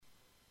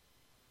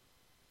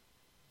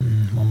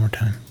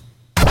time.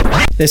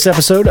 This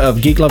episode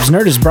of Geek Loves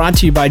Nerd is brought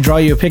to you by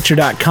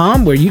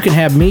DrawYouAPicture.com, where you can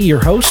have me,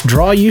 your host,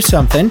 draw you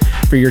something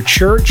for your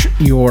church,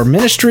 your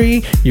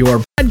ministry,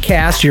 your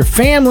podcast, your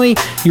family,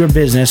 your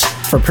business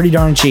for pretty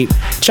darn cheap.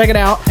 Check it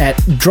out at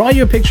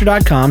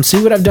DrawYouAPicture.com.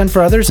 See what I've done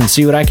for others and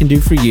see what I can do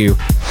for you.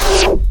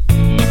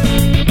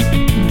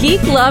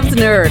 Geek Loves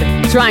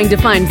Nerd, trying to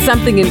find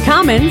something in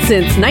common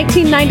since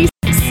 1996.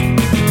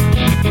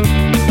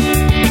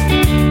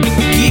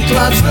 Geek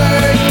loves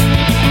nerd,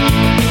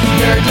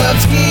 nerd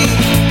loves geek.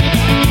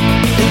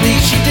 At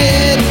least you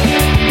did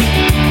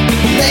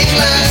late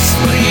last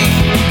week.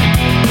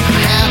 I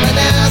haven't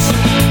asked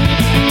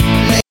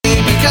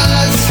maybe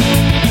because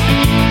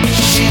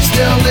she's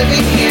still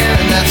living here,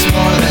 and that's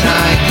more than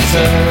I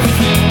deserve.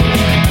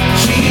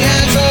 She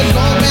has a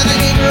gold man,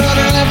 I gave her on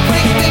her left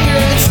ring finger.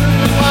 It's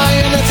a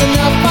wire that's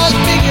enough, I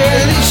figure.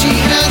 And if she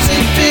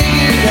hasn't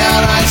figured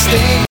out, I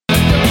stay.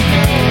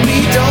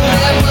 We don't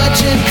have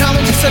much in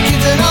common, just some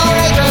kids and all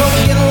right. But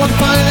we get along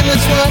fine, and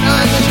that's what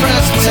I'm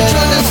impressed with. So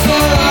join us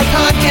for our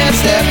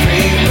podcast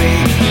every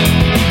week.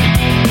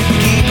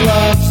 Geek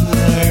Loves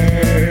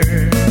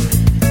Nerd.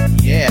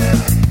 Yeah.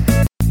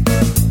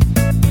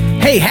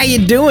 Hey, how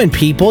you doing,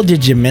 people?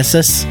 Did you miss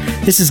us?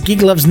 This is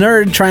Geek Loves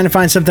Nerd, trying to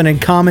find something in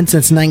common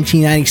since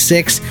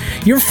 1996.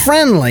 Your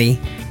friendly,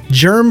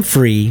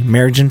 germ-free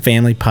marriage and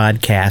family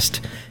podcast.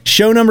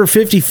 Show number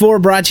 54,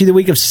 brought to you the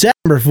week of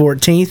September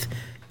 14th,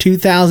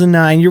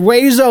 2009. Your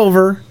wait is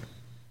over.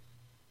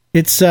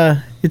 It's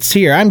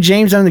here. I'm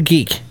James. I'm the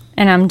geek.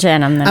 And I'm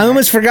Jen. I'm the nerd. I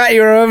almost forgot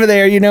you were over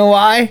there. You know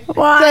why?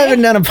 Why? I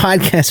haven't done a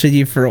podcast with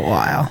you for a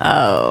while.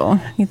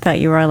 Oh, you thought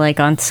you were like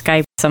on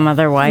Skype some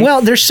other way.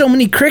 Well, there's so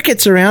many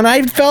crickets around.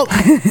 I felt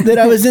that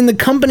I was in the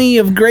company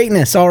of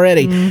greatness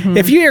already. Mm-hmm.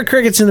 If you hear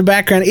crickets in the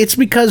background, it's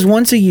because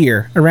once a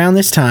year around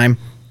this time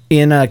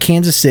in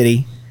Kansas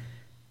City,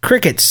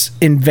 crickets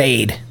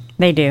invade.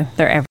 They do.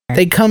 They're everywhere.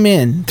 They come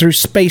in through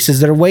spaces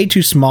that are way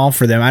too small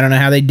for them. I don't know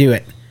how they do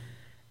it.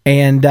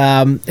 And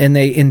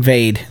they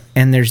invade.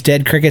 And there's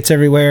dead crickets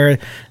everywhere.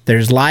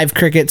 There's live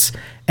crickets.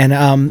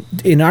 And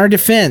in our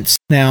defense,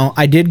 now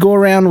I did go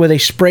around with a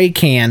spray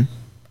can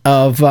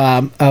of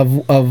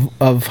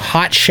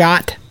Hot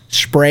Shot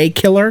spray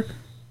killer,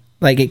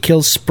 like it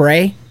kills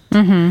spray.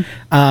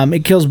 Mm-hmm.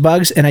 It kills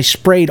bugs, and I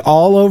sprayed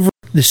all over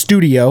the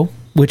studio,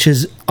 which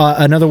is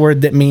another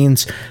word that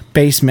means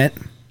basement.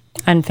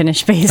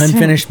 Unfinished basement.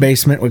 Unfinished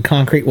basement with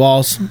concrete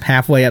walls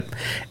halfway up.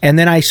 And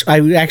then I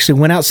actually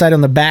went outside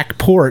on the back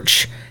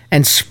porch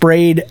and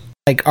sprayed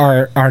like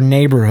our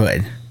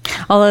neighborhood.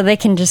 Although they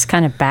can just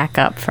kind of back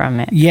up from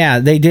it. Yeah,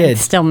 they did. And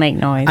still make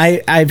noise.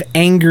 I've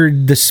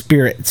angered the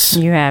spirits.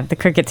 You have. The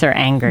crickets are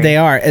angry. They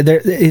are.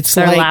 They're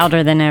like,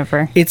 louder than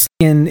ever. It's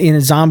in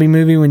a zombie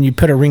movie when you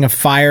put a ring of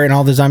fire and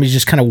all the zombies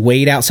just kind of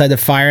wait outside the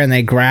fire and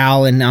they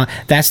growl. And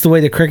that's the way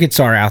the crickets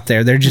are out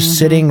there. They're just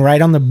sitting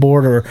right on the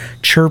border,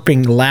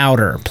 chirping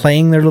louder,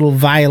 playing their little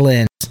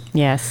violins.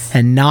 Yes.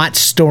 And not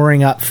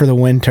storing up for the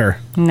winter.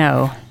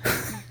 No.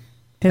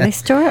 Do they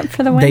store up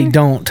for the winter? They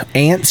don't.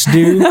 Ants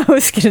do. I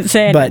was going to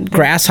say. But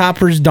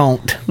grasshoppers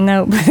don't.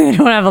 No, they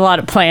don't have a lot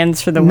of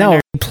plans for the winter. No,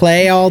 they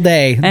play all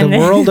day. And the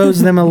world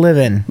owes them a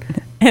living.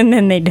 And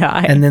then they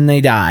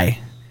die.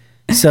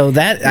 So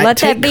that Let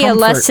that be a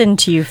lesson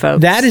to you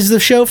folks. That is the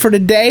show for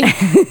today.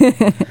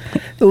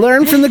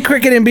 Learn from the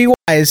cricket and be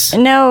wise.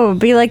 No,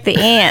 be like the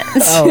ants.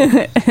 Oh.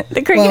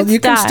 The crickets Well, you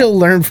can still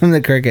learn from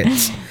the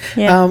crickets.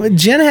 Yeah.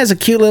 Jen has a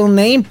cute little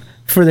name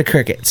for the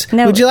crickets.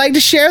 No. Would you like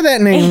to share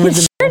that name with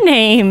them? Your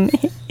name.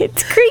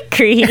 It's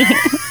Cree.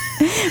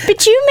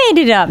 But you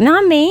made it up,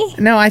 not me.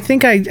 No, I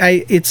think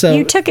it's a...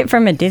 You took it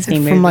from a Disney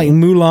movie. From like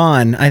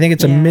Mulan. I think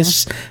it's a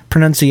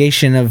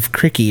mispronunciation of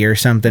Cricky or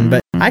something.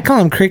 But I call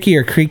them Cricky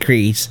or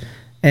Cree-Crees.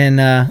 And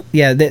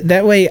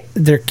that way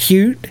they're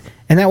cute.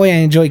 And that way I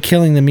enjoy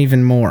killing them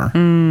even more.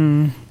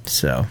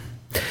 So...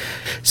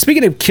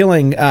 Speaking of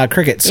killing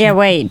crickets... Yeah,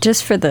 wait.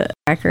 Just for the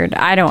record,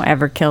 I don't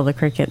ever kill the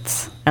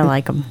crickets. I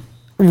like them.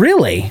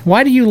 Really?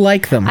 Why do you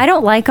like them? I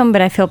don't like them,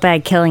 but I feel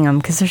bad killing them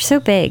because they're so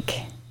big.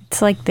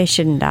 It's like they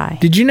shouldn't die.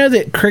 Did you know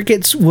that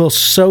crickets will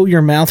sew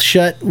your mouth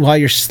shut while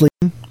you're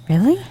sleeping?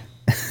 Really?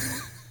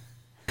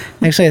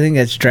 Actually, I think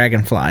that's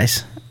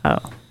dragonflies. Oh.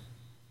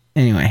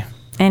 Anyway.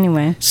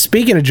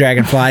 Speaking of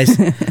dragonflies,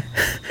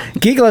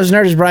 Geek Loves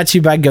Nerd is brought to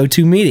you by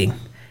GoToMeeting.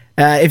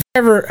 If you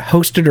ever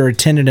hosted or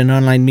attended an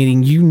online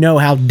meeting, you know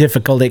how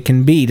difficult it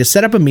can be to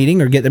set up a meeting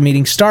or get the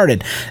meeting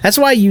started. That's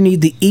why you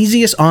need the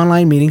easiest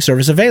online meeting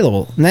service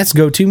available, and that's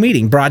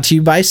GoToMeeting, brought to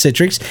you by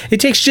Citrix.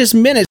 It takes just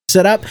minutes to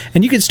set up,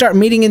 and you can start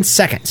meeting in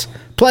seconds.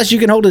 Plus, you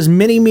can hold as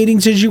many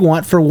meetings as you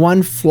want for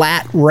one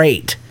flat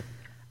rate.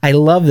 I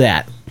love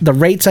that. The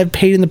rates I've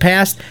paid in the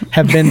past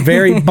have been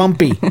very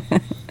bumpy,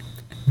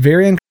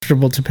 very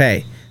uncomfortable to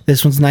pay.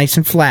 This one's nice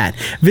and flat.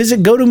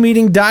 Visit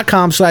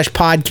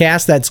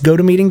GoToMeeting.com/podcast. That's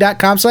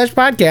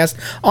GoToMeeting.com/podcast.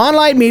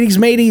 Online meetings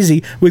made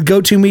easy with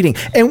GoToMeeting.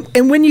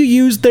 And when you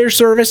use their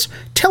service,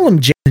 tell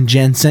them James and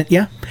Jen sent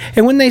you.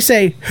 And when they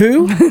say,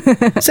 who?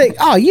 Say,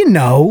 oh, you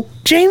know,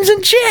 James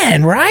and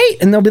Jen, right?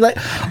 And they'll be like,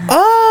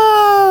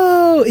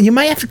 oh, know. You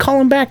might have to call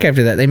them back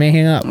after that. They may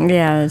hang up.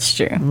 Yeah, that's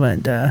true.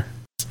 But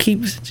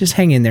just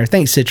hang in there.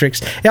 Thanks,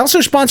 Citrix.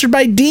 Also sponsored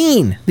by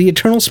Dean, the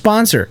eternal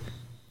sponsor.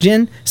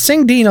 Jen,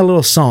 sing Dean a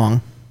little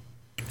song.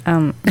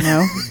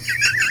 No.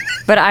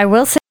 But I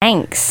will say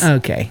thanks.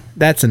 Okay,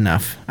 that's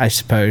enough, I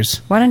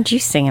suppose. Why don't you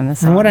sing him the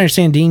song? From what I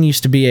understand, Dean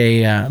used to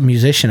be a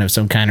musician of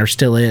some kind, or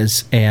still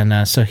is,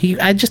 and so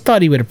I just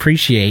thought he would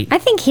appreciate. I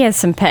think he has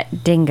some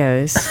pet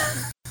dingoes.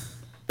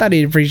 Thought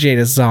he'd appreciate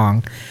a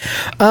song.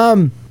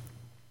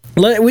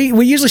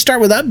 We usually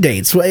start with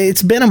updates.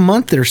 It's been a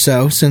month or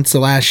so since the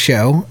last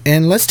show,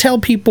 and let's tell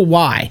people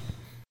why.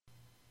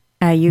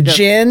 You go.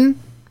 Jen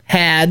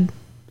had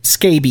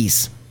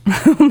scabies.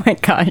 Oh my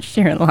gosh,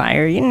 you're a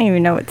liar. You don't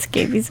even know what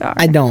scabies are.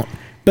 I don't,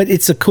 but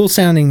it's a cool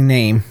sounding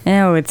name.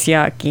 Oh, it's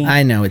yucky.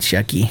 I know it's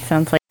yucky.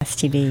 Sounds like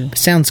STD.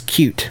 Sounds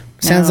cute.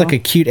 Sounds No. like a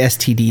cute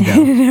STD,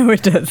 though. No,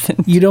 it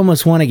doesn't. You'd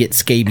almost want to get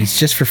scabies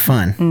just for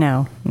fun.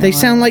 No. They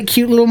sound like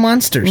cute little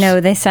monsters. No,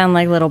 they sound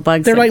like little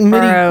bugs They're that like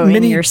burrow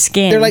midi, in your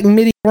skin. They're like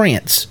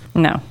midi-chlorians.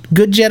 No.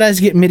 Good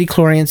Jedis get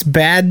midi-chlorians.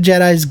 Bad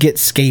Jedis get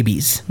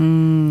scabies.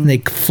 They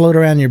float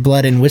around your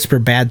blood and whisper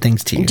bad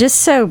things to you. Just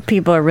so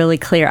people are really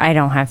clear, I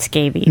don't have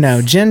scabies.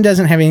 No, Jen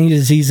doesn't have any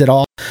disease at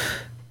all,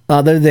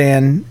 other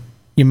than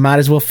you might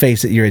as well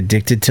face it. You're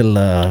addicted to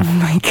love. Oh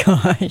my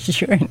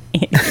gosh, you're an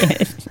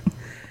idiot.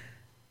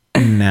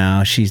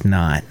 No, she's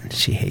not.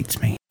 She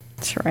hates me.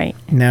 That's right.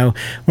 No,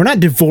 we're not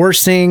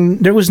divorcing.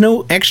 There was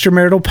no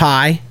extramarital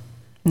pie.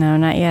 No,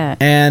 not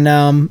yet.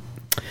 And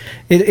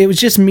it was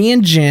just me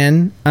and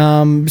Jen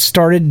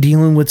started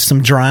dealing with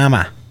some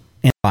drama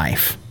in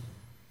life.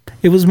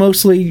 It was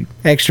mostly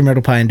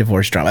extramarital pie and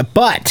divorce drama.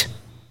 But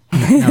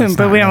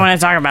But we don't want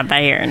to talk about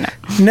that here.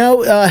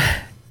 No.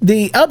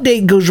 the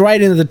update goes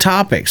right into the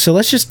topic. So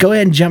let's just go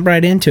ahead and jump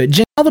right into it.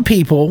 Jen, tell the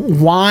people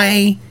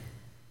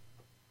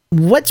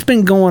what's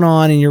been going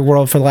on in your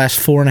world for the last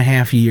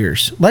 4.5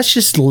 years. Let's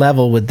just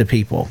level with the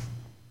people.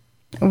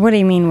 What do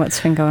you mean, what's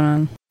been going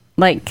on?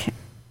 Like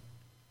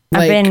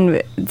I've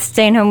been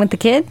staying home with the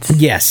kids?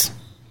 Yes.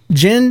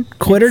 Jen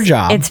quit her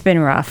job. It's been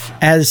rough.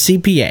 As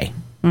CPA.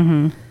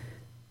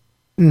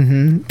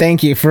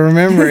 Thank you for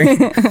remembering.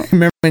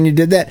 Remember when you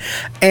did that?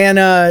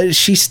 And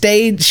she's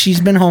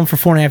been home for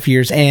 4.5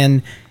 years,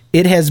 and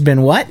it has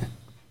been what?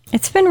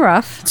 It's been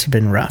rough. It's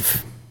been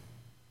rough.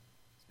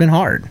 It's been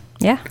hard.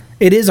 Yeah.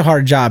 It is a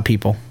hard job,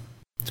 people.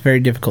 It's a very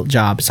difficult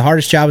job. It's the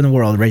hardest job in the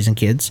world, raising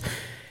kids,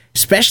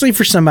 especially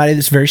for somebody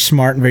that's very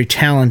smart and very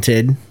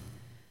talented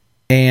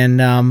and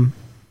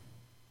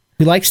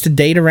who likes to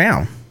date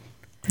around.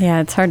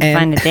 Yeah, it's hard to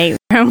find a date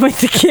around with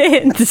the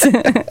kids.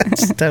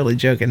 Just totally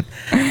joking.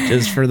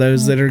 Just for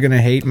those that are going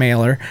to hate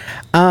Mailer.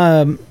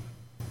 No,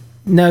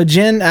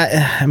 Jen,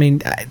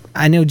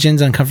 I know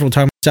Jen's uncomfortable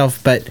talking about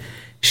herself, but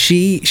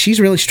she's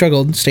really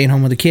struggled staying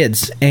home with the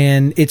kids.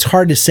 And it's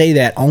hard to say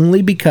that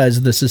only because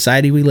of the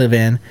society we live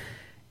in.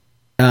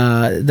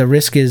 The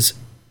risk is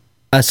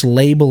us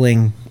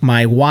labeling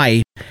my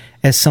wife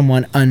as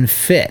someone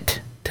unfit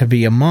to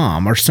be a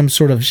mom, or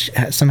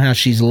somehow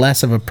she's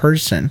less of a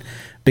person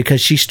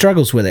because she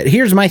struggles with it.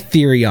 Here's my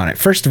theory on it.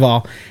 First of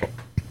all,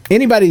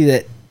 anybody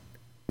that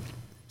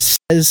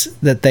says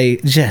that they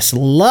just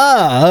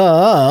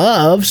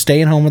love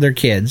staying home with their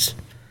kids,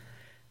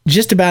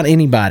 just about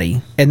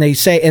anybody, and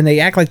they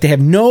act like they have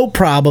no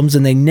problems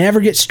and they never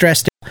get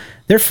stressed out,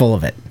 they're full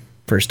of it,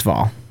 first of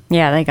all.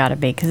 Yeah, they gotta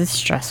be, because it's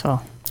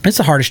stressful. It's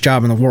the hardest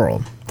job in the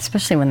world.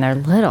 Especially when they're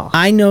little.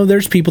 I know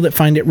there's people that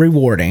find it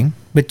rewarding,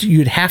 but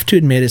you'd have to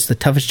admit it's the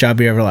toughest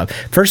job you ever love.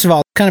 First of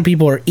all, kind of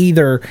people are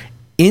either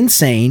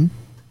insane,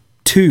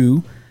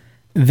 2,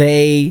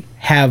 they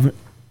have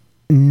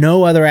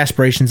no other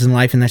aspirations in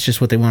life and that's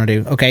just what they want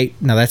to do. Okay,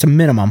 now that's a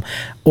minimum.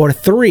 Or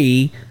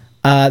 3,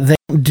 they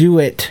don't do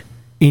it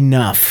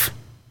enough.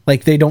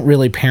 Like they don't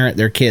really parent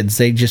their kids.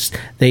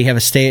 They have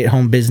a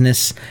stay-at-home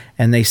business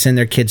and they send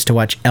their kids to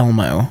watch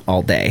Elmo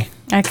all day.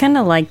 I kind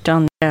of liked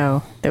on the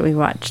show that we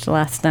watched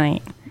last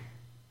night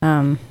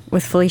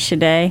with Felicia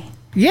Day.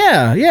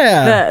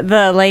 Yeah.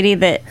 The lady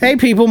that... Hey,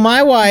 people,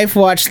 my wife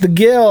watched The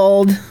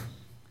Guild.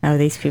 Oh,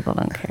 these people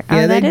don't care.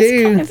 Yeah, that they is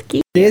do. kind of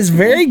geeky. It is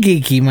very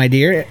geeky, my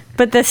dear.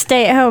 But the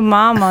stay-at-home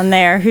mom on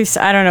there, who's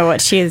I don't know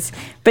what she is,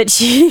 but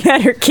she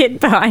had her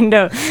kid behind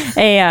a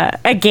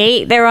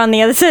gate. They were on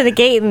the other side of the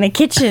gate in the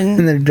kitchen.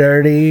 And they're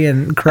dirty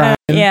and crying.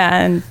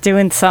 And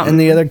doing something And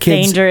the other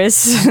kids dangerous.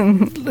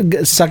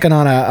 sucking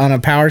on a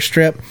power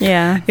strip.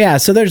 Yeah. Yeah,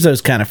 so there's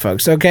those kind of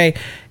folks, okay?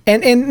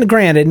 And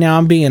granted, now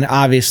I'm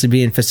obviously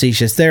being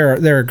facetious.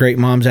 There are great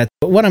moms out there.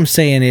 But what I'm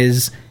saying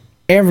is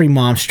every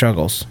mom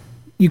struggles.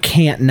 You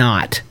can't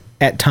not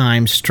at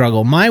times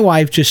struggle. My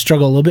wife just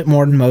struggled a little bit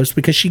more than most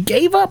because she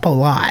gave up a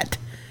lot.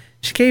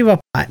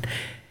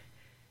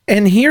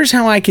 And here's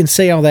how I can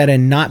say all that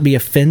and not be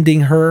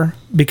offending her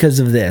because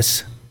of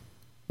this.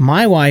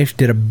 My wife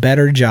did a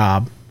better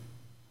job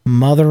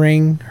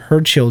mothering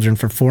her children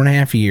for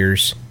 4.5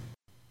 years,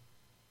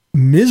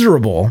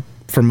 miserable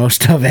for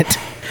most of it,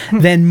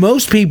 than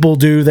most people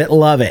do that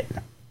love it.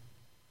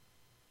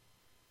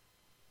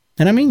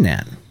 And I mean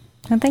that.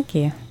 Oh, thank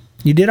you.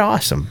 You did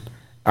awesome.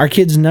 Our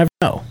kids never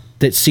know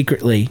that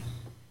secretly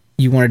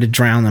you wanted to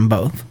drown them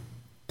both.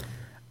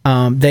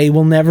 They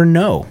will never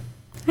know.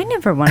 I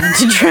never wanted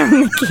to drown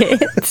the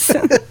kids.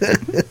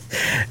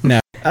 No.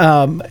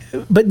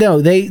 But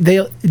no,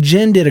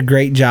 Jen did a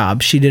great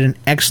job. She did an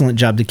excellent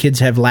job. The kids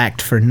have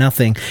lacked for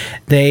nothing.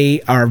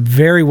 They are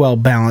very well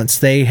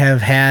balanced. They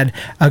have had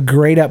a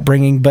great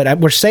upbringing. But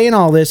we're saying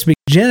all this because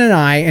Jen and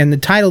I, and the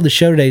title of the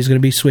show today is going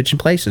to be Switching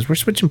Places. We're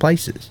switching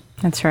places.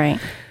 That's right.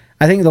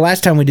 I think the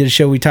last time we did a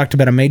show, we talked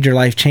about a major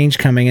life change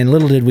coming, and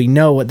little did we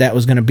know what that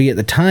was going to be at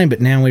the time, but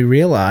now we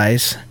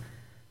realize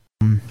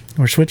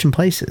we're switching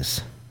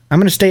places. I'm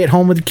going to stay at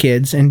home with the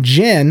kids, and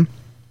Jen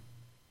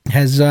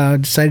has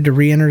decided to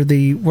re-enter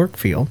the work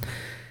field.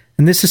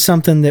 And this is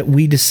something that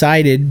we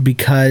decided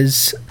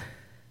because,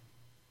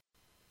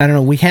 I don't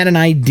know, we had an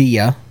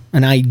ideal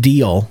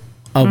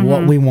of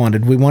what we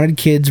wanted. We wanted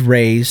kids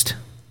raised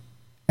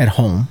at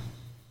home.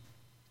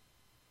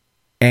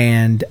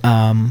 And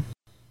now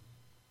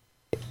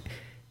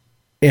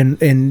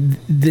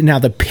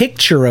the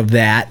picture of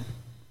that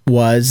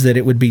was that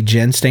it would be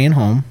Jen staying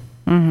home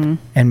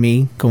and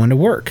me going to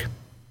work.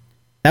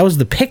 That was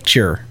the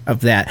picture of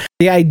that.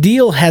 The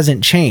ideal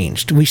hasn't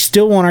changed. We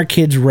still want our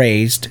kids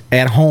raised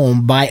at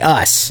home by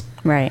us.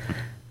 Right.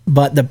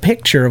 But the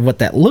picture of what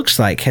that looks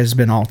like has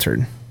been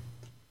altered.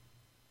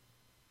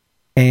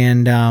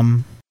 And I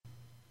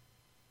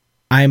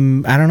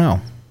don't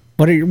know.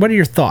 What are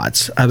your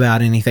thoughts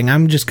about anything?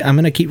 I'm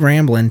going to keep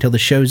rambling until the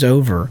show's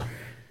over.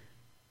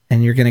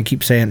 And you're going to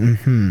keep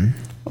saying,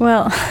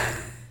 Well,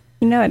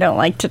 I don't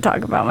like to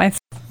talk about myself.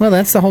 Well,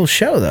 that's the whole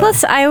show, though.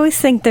 Plus, I always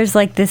think there's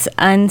like this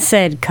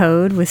unsaid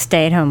code with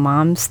stay-at-home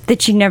moms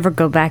that you never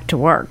go back to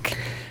work.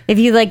 If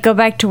you like go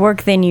back to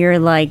work, then you're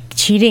like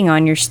cheating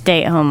on your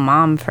stay-at-home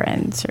mom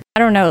friends. Or, I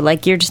don't know,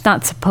 like you're just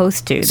not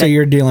supposed to. So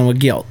you're dealing with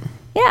guilt.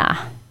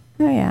 Yeah.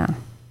 Oh, yeah.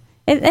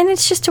 And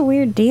it's just a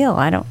weird deal.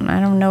 I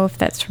don't know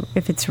if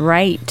it's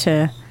right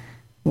to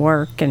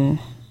work and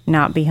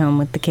not be home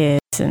with the kids.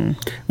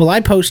 Well,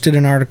 I posted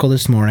an article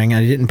this morning.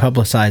 I didn't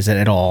publicize it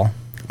at all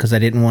because I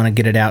didn't want to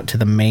get it out to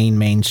the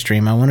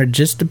mainstream. I wanted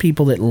just the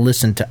people that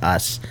listen to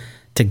us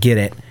to get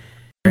it,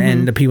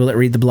 and the people that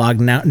read the blog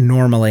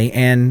normally.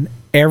 And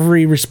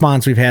every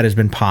response we've had has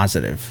been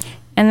positive.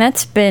 And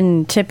that's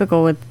been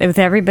typical with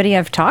everybody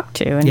I've talked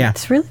to. And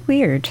it's really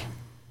weird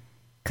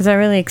because I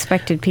really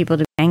expected people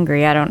to be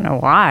angry. I don't know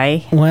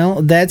why.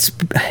 Well,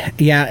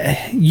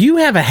 you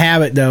have a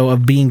habit, though,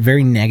 of being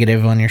very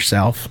negative on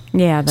yourself.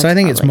 Yeah, that's so I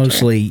think it's true.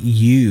 Mostly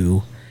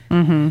you.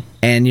 Mm-hmm.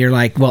 And you're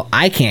like, well,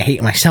 I can't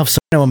hate myself, so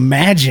I don't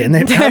imagine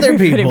that other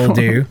people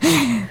do.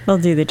 They'll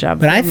do the job.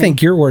 But I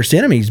think your worst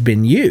enemy's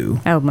been you.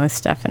 Oh,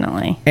 most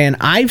definitely. And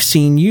I've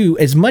seen you,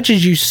 as much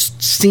as you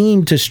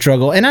seem to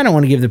struggle, and I don't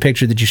want to give the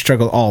picture that you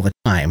struggle all the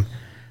time.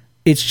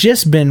 It's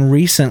just been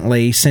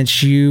recently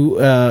since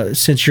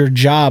your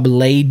job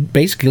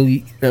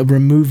basically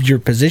removed your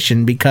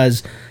position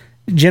because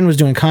Jen was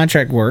doing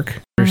contract work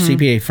for a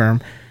CPA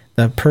firm.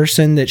 The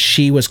person that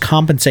she was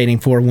compensating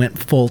for went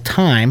full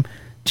time.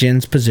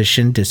 Jen's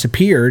position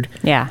disappeared.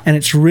 Yeah. And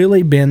it's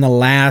really been the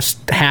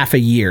last half a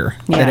year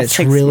that it's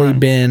really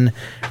been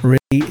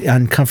really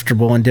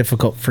uncomfortable and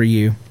difficult for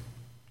you.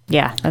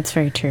 Yeah, that's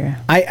very true.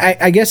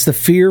 I guess the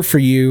fear for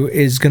you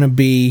is going to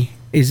be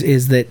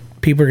is that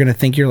people are going to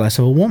think you're less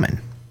of a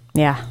woman.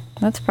 Yeah,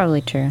 that's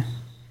probably true.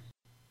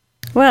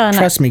 Well,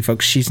 trust me,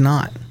 folks, she's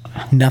not.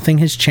 Nothing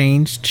has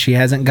changed. She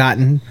hasn't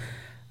gotten,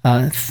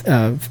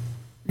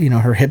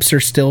 her hips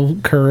are still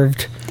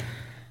curved.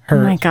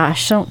 Oh my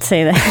gosh, don't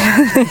say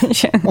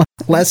that.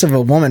 Less of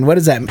a woman. What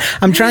does that mean?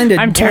 I'm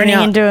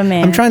turning into a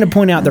man. I'm trying to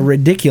point out the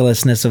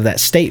ridiculousness of that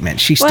statement.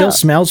 She still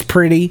smells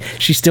pretty.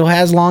 She still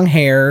has long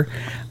hair.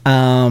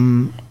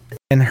 And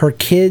her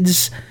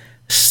kids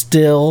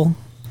still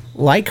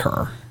like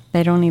her.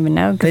 They don't even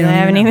know because I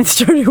haven't even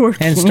started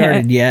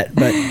working yet.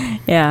 But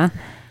yeah.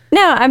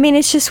 No, I mean,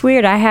 it's just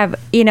weird. I have,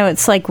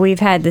 it's like we've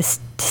had this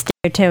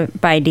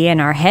stereotype idea in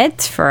our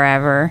heads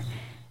forever.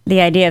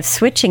 The idea of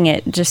switching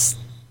it just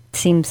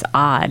seems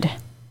odd.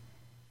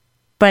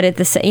 But at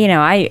there's been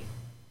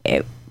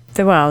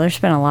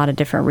a lot of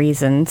different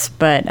reasons,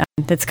 but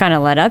that's kind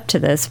of led up to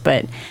this.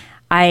 But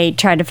I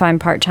tried to find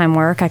part-time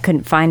work. I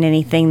couldn't find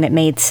anything that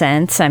made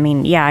sense. I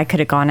mean, yeah, I could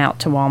have gone out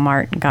to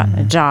Walmart and gotten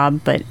a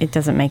job, but it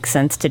doesn't make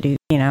sense to do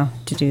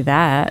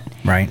that.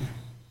 Right.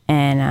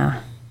 And,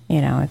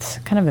 it's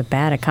kind of a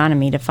bad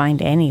economy to find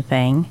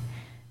anything.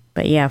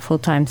 But yeah,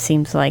 full-time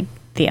seems like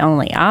the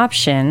only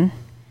option.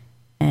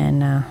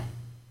 And,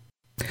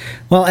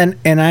 well,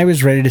 and I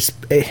was ready to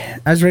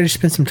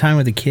spend some time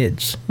with the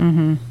kids.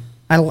 Mm-hmm.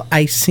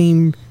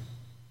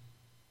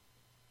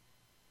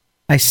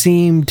 I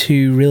seem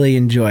to really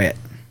enjoy it.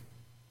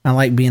 I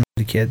like being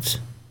with the kids.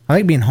 I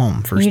like being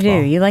home. First of all,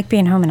 you do. You like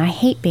being home, and I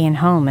hate being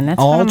home, and that's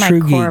all one of my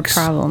true core geeks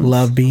problems.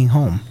 Love being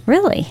home.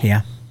 Really?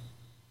 Yeah.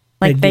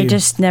 Like they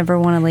just never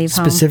want to leave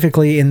home.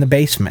 Specifically in the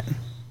basement.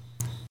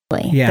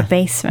 Really? Yeah. The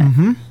basement.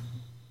 Mm-hmm.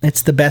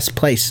 It's the best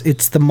place.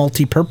 It's the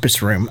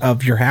multi-purpose room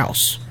of your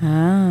house.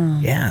 Oh.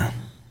 Yeah.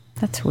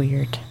 That's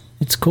weird.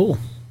 It's cool.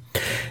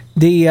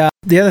 The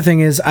the other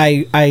thing is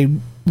I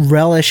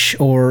relish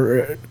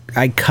or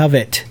I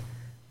covet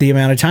the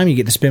amount of time you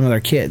get to spend with our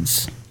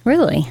kids.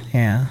 Really?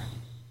 Yeah.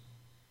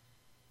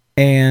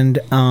 And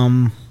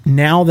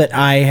now that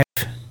I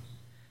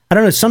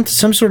don't know, some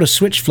sort of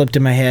switch flipped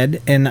in my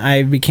head, and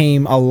I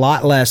became a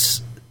lot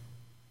less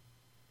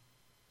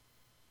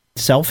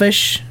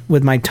selfish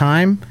with my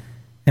time.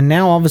 And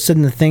now all of a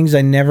sudden, the things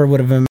I never would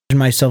have imagined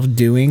myself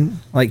doing,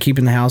 like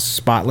keeping the house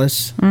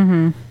spotless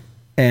and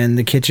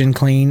the kitchen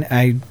clean,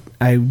 I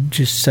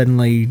just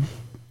suddenly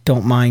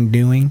don't mind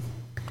doing.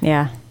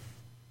 Yeah.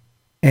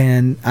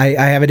 And I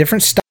have a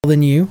different style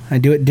than you. I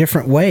do it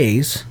different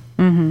ways.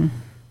 Mm-hmm.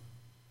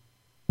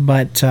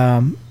 But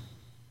I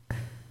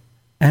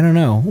don't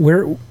know.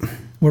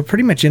 We're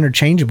pretty much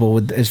interchangeable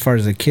with as far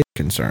as the kid's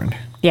concerned.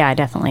 Yeah, I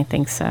definitely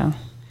think so.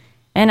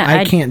 And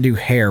I can't do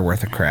hair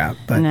worth of crap.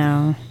 But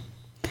no.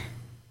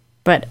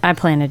 But I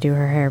plan to do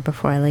her hair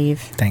before I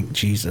leave. Thank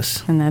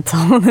Jesus. And that's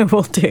all that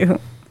we'll do.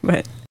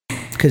 But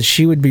because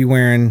she would be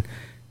wearing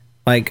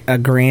like a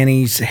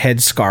granny's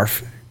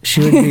headscarf.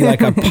 She would be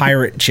like a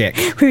pirate chick.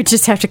 We would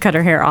just have to cut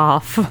her hair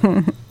off.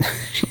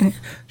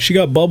 She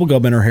got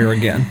bubblegum in her hair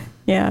again.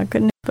 Yeah, I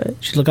couldn't help it.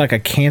 She looked like a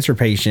cancer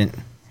patient.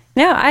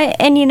 No,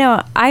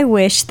 I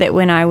wish that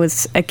when I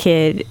was a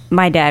kid,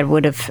 my dad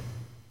would have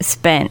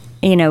spent,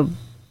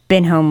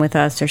 been home with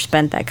us or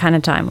spent that kind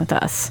of time with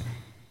us.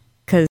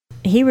 Because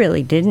he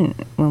really didn't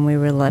when we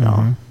were little.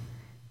 Mm-hmm.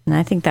 And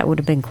I think that would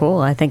have been cool.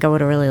 I think I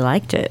would have really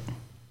liked it.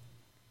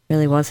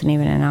 Really wasn't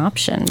even an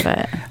option,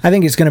 but I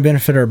think it's going to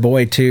benefit our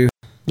boy too.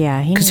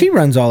 Yeah, because he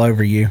runs all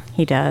over you.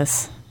 He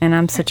does, and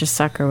I'm such a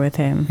sucker with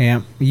him.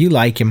 Yeah, you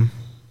like him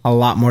a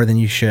lot more than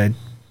you should.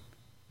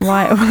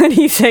 Why? What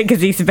do you say?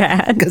 Because he's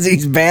bad? Because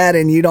he's bad,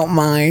 and you don't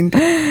mind.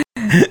 With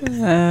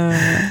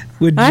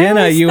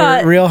Jenna, you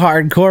were real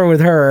hardcore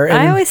with her.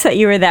 I always thought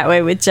you were that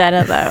way with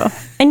Jenna, though,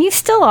 and you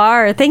still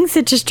are. Things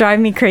that just drive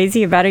me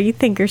crazy about her, you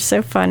think are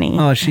so funny.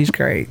 Oh, she's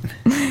great,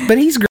 but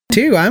he's great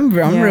too. I'm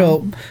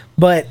real.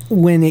 But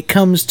when it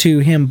comes to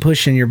him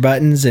pushing your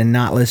buttons and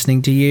not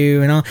listening to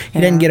you and all, he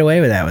doesn't get away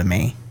with that with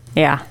me.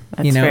 Yeah,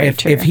 that's very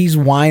true. If he's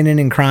whining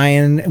and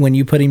crying when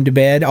you put him to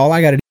bed, all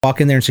I got to do is walk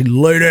in there and say,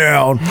 lay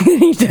down.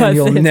 He does. And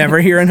you'll never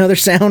hear another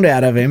sound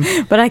out of him.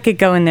 But I could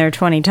go in there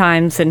 20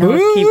 times and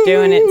he'll keep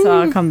doing it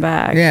so I'll come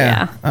back.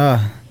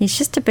 Yeah. He's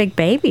just a big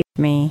baby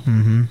with me.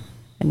 Mm-hmm.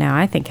 And now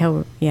I think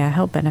he'll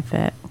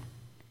benefit.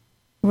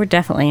 We're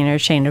definitely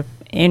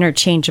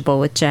interchangeable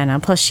with Jenna.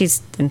 Plus,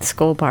 she's in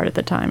school part of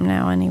the time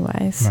now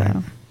anyway.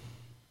 So,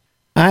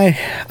 right.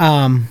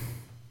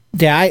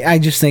 I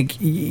just think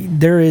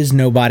there is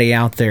nobody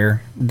out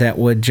there that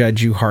would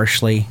judge you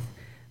harshly.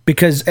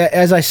 Because,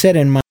 as I said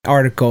in my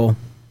article,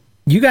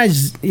 you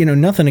guys,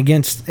 nothing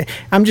against...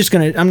 I'm not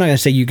going to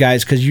say you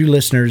guys because you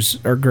listeners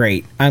are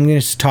great. I'm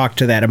going to talk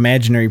to that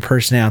imaginary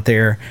person out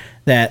there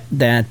that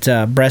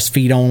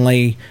breastfeed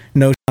only,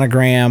 no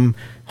sonogram,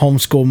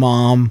 homeschool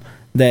mom,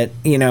 that,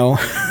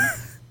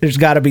 there's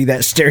got to be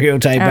that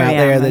stereotype out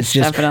there that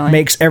just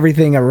makes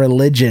everything a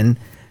religion.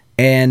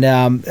 And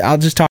I'll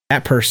just talk to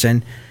that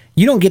person.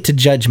 You don't get to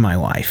judge my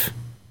wife.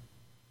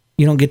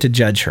 You don't get to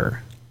judge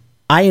her.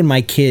 I and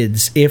my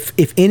kids, if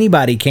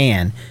anybody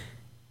can,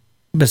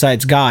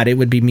 besides God, it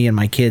would be me and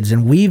my kids.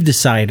 And we've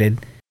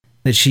decided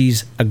that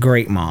she's a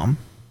great mom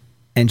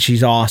and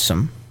she's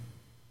awesome.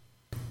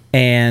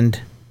 And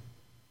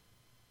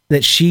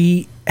that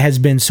she has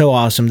been so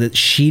awesome that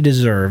she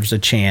deserves a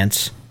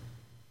chance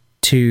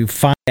to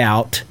find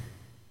out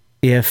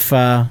if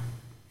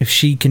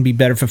she can be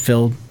better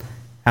fulfilled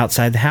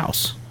outside the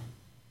house.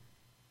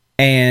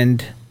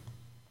 And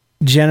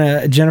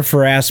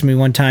Jennifer asked me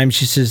one time,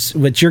 she says,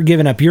 but you're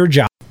giving up your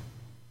job.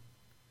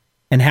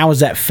 And how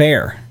is that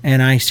fair?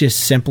 And I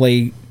just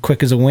simply,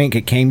 quick as a wink,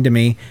 it came to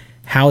me,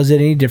 how is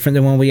it any different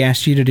than what we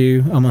asked you to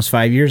do almost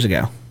 5 years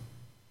ago?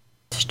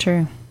 It's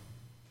true.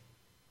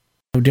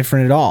 No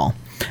different at all.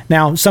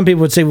 Now, some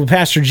people would say, well,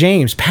 Pastor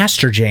James,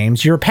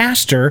 you're a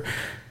pastor.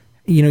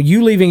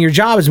 You leaving your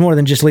job is more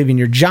than just leaving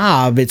your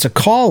job. It's a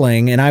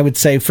calling. And I would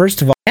say,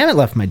 first of all, I haven't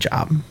left my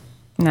job.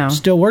 No.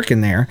 Still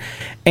working there.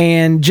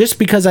 And just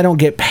because I don't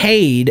get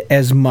paid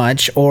as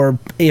much, or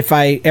if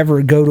I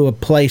ever go to a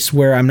place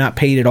where I'm not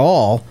paid at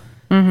all,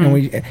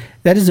 and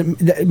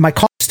my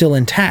call is still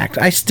intact.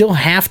 I still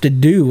have to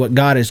do what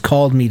God has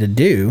called me to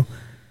do.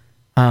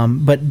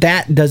 But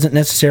that doesn't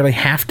necessarily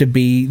have to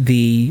be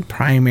the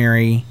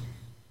primary,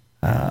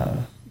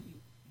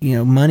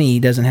 money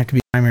doesn't have to be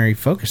the primary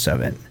focus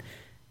of it.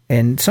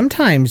 And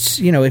sometimes,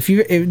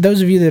 if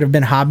those of you that have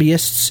been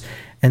hobbyists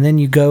and then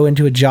you go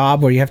into a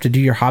job where you have to do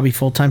your hobby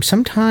full time,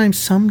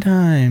 sometimes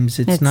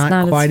it's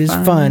not quite as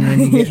fun when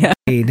you get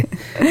paid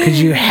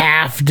because you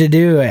have to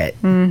do it.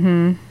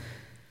 Mm-hmm.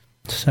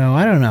 So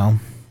I don't know.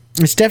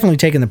 It's definitely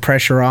taken the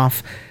pressure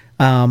off.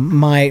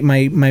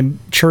 My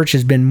church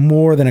has been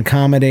more than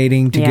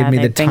accommodating to give me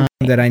the time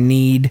that I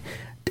need.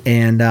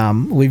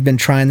 And we've been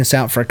trying this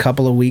out for a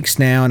couple of weeks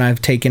now, and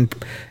I've taken,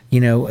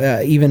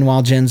 even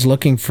while Jen's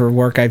looking for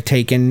work, I've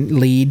taken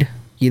lead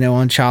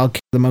on childcare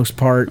for the most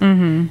part,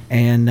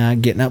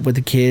 and getting up with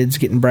the kids,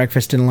 getting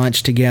breakfast and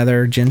lunch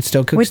together. Jen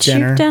still cooks Which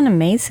dinner. you've done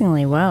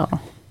amazingly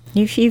well.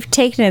 You've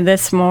taken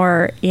this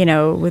more,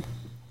 with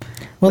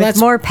that's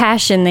more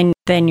passion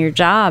than your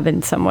job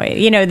in some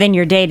way, than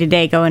your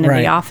day-to-day going to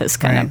the office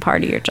kind of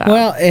part of your job.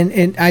 Well,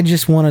 and I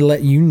just want to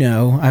let you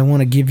know, I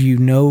want to give you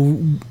no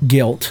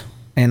guilt,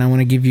 and I want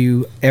to give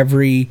you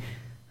every,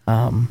 I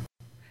don't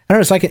know,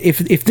 it's like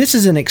if this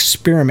is an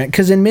experiment,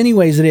 because in many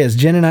ways it is.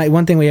 Jen and I,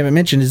 one thing we haven't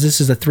mentioned is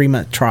this is a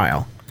 3-month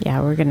trial.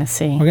 Yeah, we're going to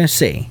see. We're going to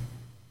see.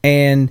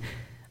 And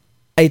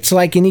it's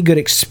like any good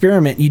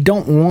experiment. You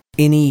don't want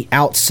any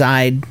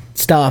outside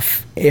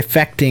stuff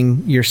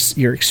affecting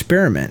your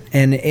experiment.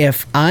 And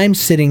if I'm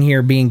sitting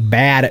here being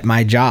bad at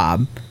my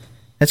job,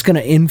 that's going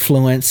to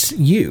influence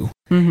you.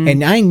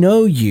 And I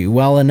know you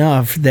well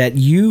enough that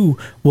you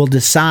will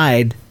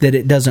decide that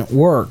it doesn't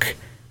work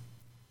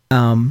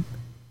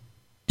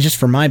just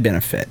for my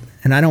benefit.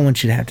 And I don't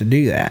want you to have to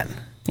do that.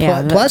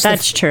 Yeah,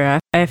 that's true.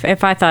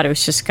 If I thought it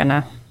was just going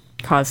to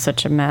cause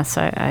such a mess,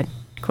 I'd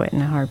quit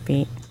in a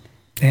heartbeat.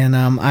 And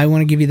I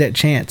want to give you that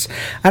chance.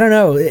 I don't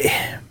know.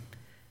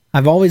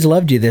 I've always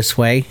loved you this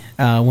way.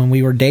 When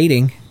we were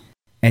dating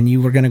and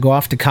you were going to go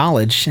off to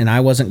college and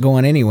I wasn't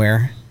going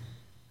anywhere,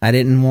 I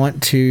didn't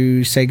want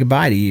to say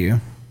goodbye to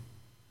you,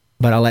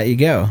 but I let you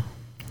go.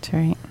 That's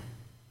right.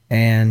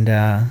 And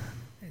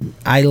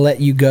I let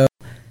you go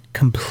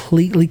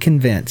completely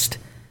convinced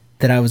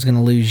that I was going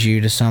to lose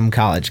you to some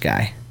college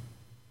guy.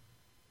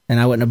 And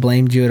I wouldn't have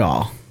blamed you at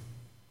all.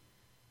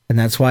 And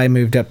that's why I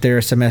moved up there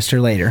a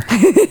semester later.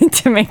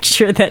 To make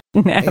sure that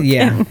didn't happen.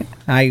 Yeah.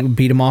 I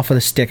beat him off with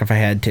a stick if I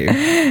had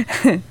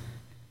to.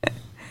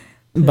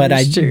 But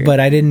I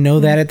didn't know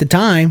that at the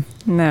time.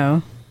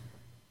 No.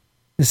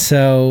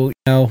 So,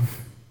 so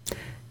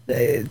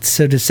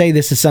to say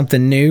this is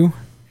something new,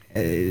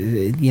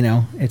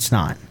 it's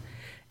not.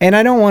 And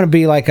I don't want to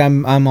be like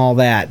I'm all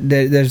that.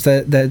 There's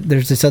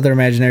this other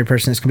imaginary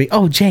person that's going to be,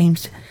 oh,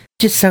 James,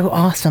 just so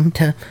awesome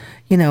to,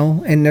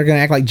 and they're going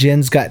to act like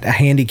Jen's got a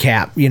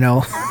handicap,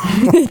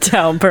 to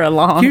help her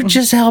along. You're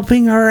just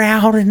helping her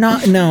out and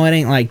not. No, it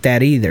ain't like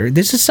that either.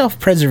 This is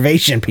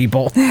self-preservation,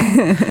 people.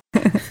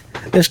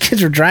 Those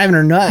kids are driving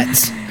her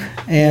nuts.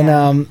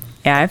 And,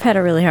 yeah, I've had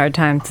a really hard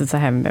time since I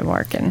haven't been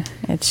working.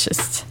 It's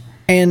just.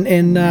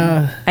 And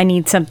I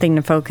need something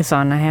to focus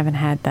on. I haven't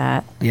had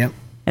that. Yep.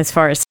 As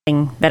far as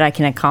something that I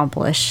can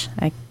accomplish.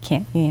 I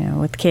can't,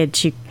 with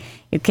kids, you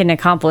can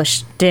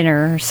accomplish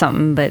dinner or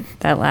something, but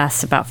that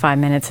lasts about 5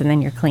 minutes and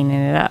then you're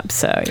cleaning it up.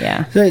 So,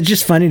 yeah. So it's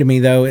just funny to me,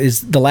 though,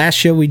 is the last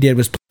show we did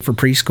was for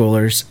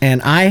preschoolers,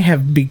 and I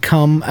have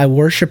become a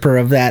worshiper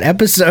of that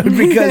episode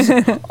because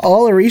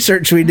all the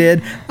research we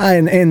did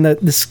and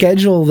the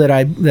schedule that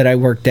I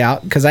worked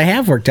out, because I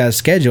have worked out a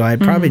schedule. I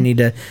probably need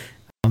to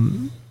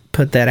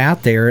put that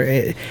out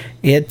there.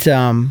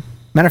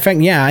 Matter of fact,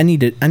 yeah, I need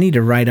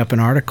to write up an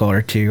article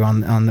or two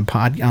on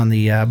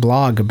the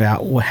blog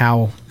about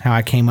how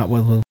I came up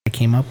with what I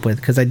came up with,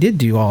 because I did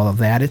do all of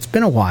that. It's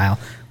been a while.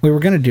 We were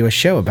going to do a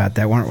show about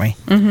that, weren't we?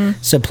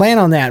 Mm-hmm. So plan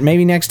on that.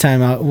 Maybe next time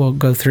we'll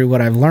go through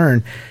what I've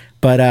learned.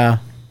 But I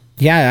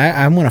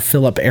want to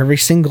fill up every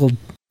single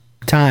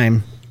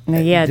time.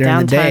 Yeah,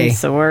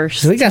 downtime's the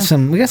worst. So we got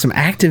some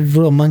active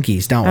little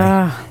monkeys, don't we?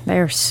 Oh,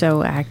 they're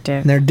so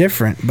active. And they're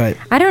different, but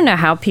I don't know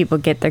how people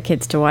get their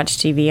kids to watch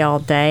TV all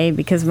day,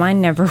 because mine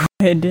never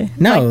would.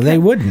 No, they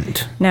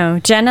wouldn't. No,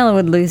 Jenna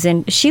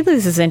would she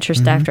loses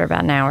interest after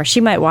about an hour. She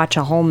might watch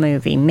a whole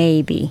movie,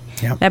 maybe.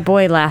 Yep. That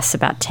boy lasts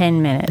about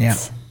 10 minutes. Yep.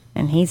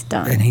 And he's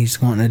done. And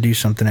he's wanting to do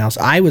something else.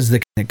 I was the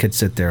kid that could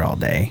sit there all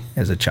day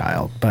as a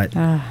child, but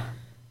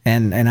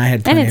and I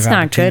had plenty of opportunities. And it's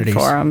not good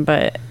for them,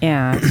 but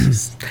yeah.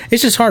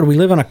 It's just hard. We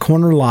live on a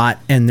corner lot,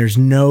 and there's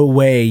no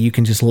way you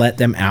can just let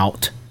them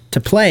out to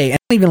play. I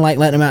don't even like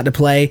letting them out to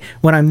play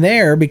when I'm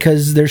there,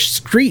 because there's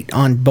street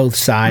on both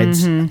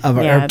sides of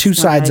our two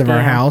sides of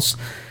our house.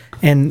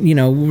 And,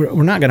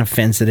 we're not going to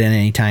fence it in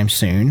anytime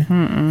soon.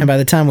 And by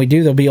the time we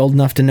do, they'll be old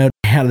enough to know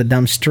how to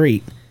dumb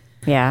street.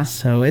 Yeah.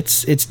 So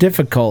it's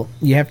difficult.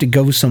 You have to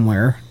go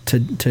somewhere to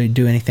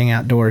do anything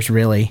outdoors,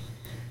 really.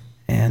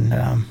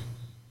 And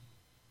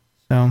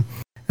so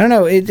I don't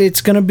know.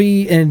 It's going to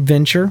be an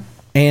adventure,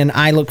 and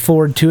I look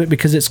forward to it,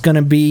 because it's going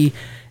to be.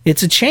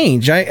 It's a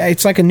change.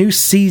 It's like a new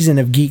season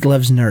of Geek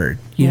Loves Nerd.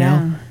 You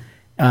know,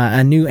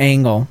 a new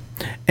angle.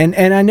 And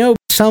I know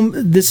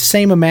this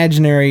same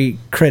imaginary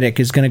critic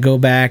is going to go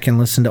back and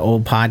listen to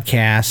old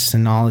podcasts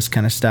and all this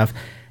kind of stuff.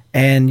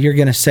 And you're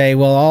going to say,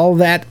 well, all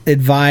that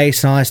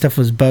advice and all that stuff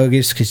was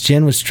bogus because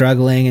Jen was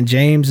struggling and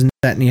James and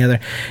that and the other.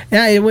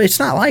 Yeah, it's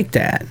not like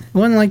that. It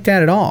wasn't like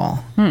that at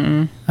all.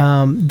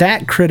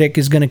 That critic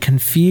is going to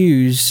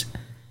confuse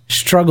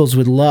struggles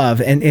with love.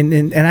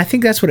 And I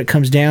think that's what it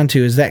comes down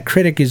to, is that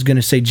critic is going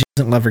to say Jen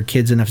doesn't love her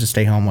kids enough to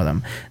stay home with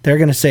them. They're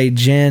going to say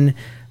Jen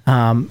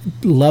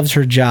loves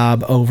her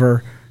job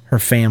over her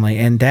family.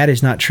 And that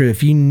is not true.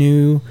 If you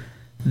knew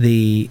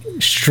the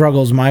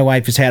struggles my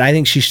wife has had, I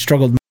think she's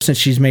struggled since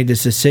she's made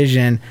this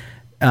decision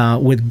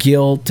with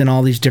guilt and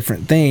all these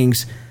different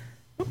things.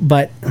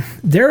 But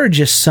there are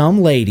just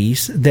some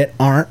ladies that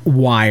aren't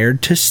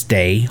wired to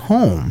stay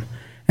home.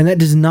 And that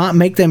does not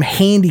make them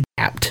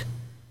handicapped.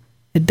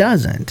 It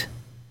doesn't.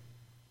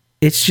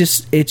 It's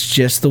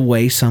just the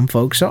way some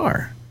folks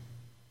are.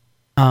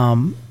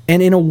 And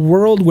in a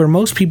world where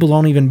most people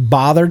don't even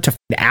bother to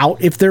find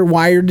out if they're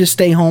wired to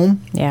stay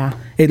home. Yeah.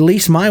 At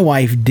least my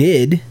wife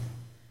did.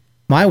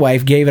 My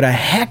wife gave it a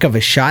heck of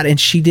a shot, and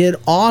she did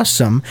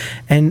awesome.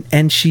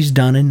 And she's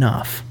done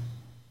enough.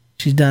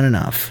 She's done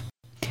enough.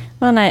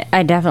 Well, and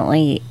I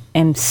definitely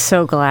am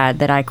so glad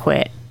that I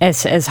quit.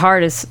 As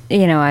hard as,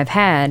 I've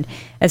had,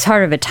 as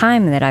hard of a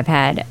time that I've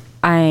had,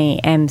 I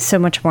am so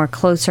much more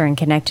closer and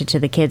connected to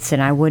the kids than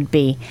I would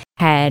be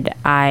had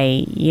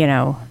I,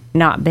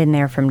 not been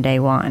there from day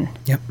one.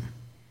 Yep.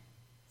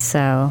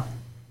 So,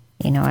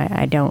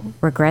 I don't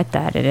regret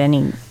that at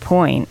any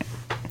point.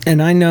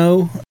 And I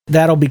know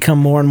that'll become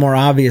more and more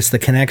obvious, the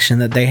connection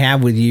that they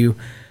have with you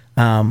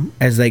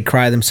as they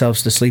cry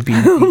themselves to sleep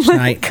each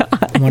night,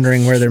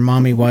 wondering where their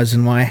mommy was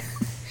and why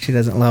she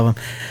doesn't love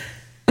them.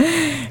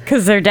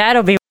 Because their dad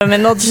will be with them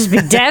and they'll just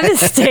be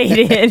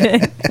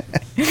devastated.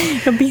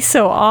 It'll be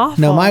so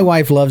awful. No, my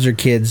wife loves her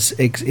kids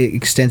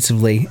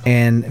extensively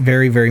and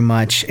very, very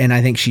much. And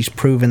I think she's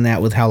proven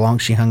that with how long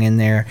she hung in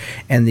there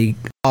and the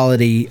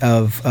quality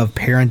of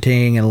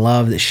parenting and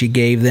love that she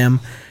gave them.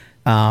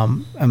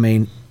 I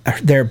mean,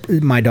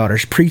 my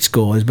daughter's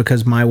preschool is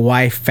because my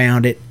wife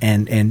found it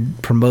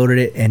and promoted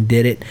it and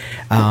did it.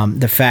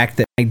 The fact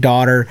that my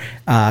daughter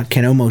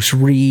can almost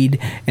read,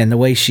 and the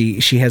way she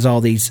has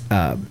all these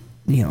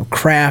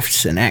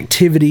crafts and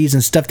activities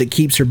and stuff that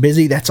keeps her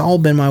busy, that's all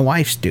been my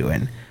wife's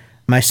doing.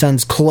 My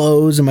son's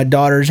clothes and my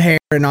daughter's hair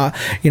and all,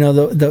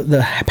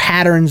 the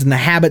patterns and the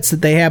habits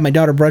that they have. My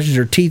daughter brushes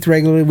her teeth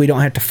regularly. We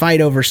don't have to fight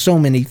over so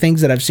many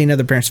things that I've seen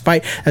other parents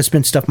fight. That's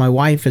been stuff my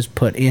wife has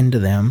put into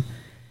them,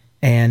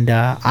 and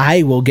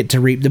I will get to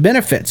reap the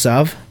benefits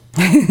of.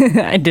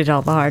 I did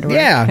all the hard work.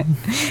 Yeah.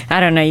 I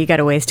don't know. You got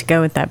a ways to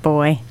go with that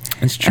boy.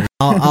 It's true.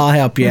 I'll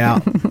help you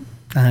out.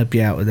 I'll help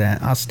you out with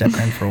that. I'll step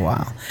in for a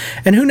while.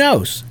 And who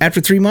knows? After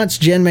 3 months,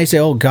 Jen may say,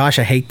 oh, gosh,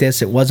 I hate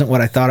this. It wasn't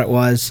what I thought it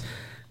was.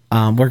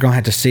 We're going to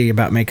have to see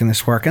about making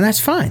this work. And that's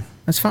fine.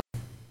 That's fine.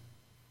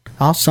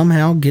 I'll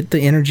somehow get the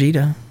energy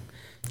to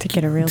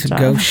get a real job.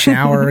 To go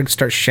shower and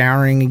start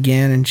showering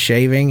again and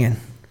shaving and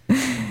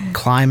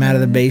climb out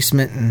of the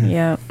basement. And,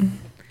 yep.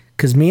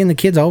 Because me and the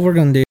kids, all we're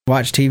going to do is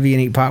watch TV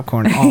and eat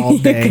popcorn all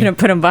day. You're going to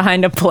put them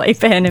behind a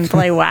playpen and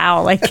play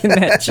WoW like in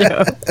that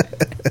show.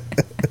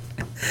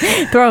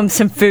 Throw them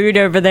some food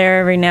over there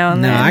every now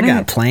and then. No, I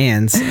got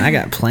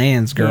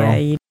plans. Girl. Yeah,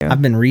 you do.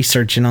 I've been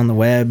researching on the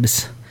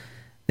webs,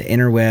 the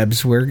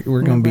interwebs. We're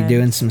going to be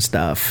doing some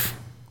stuff.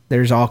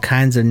 There's all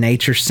kinds of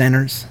nature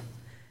centers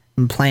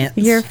and plants.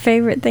 Your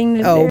favorite thing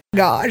to do? Oh,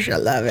 gosh, I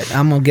love it.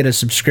 I'm going to get a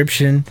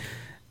subscription.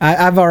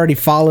 I've already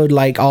followed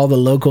like all the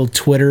local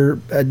Twitter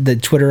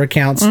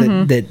accounts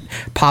that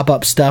pop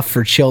up stuff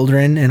for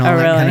children and all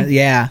that kind of,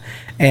 yeah.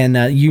 And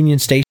Union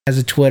Station has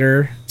a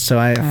Twitter, so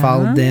I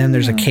followed them.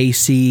 There's a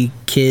KC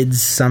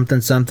Kids something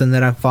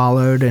that I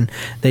followed, and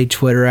they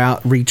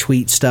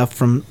retweet stuff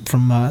from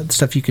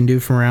stuff you can do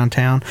from around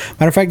town.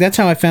 Matter of fact, that's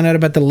how I found out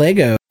about the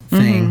Lego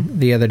thing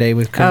the other day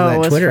with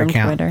that Twitter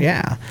account. Twitter.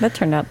 Yeah, that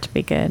turned out to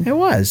be good. It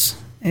was.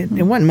 It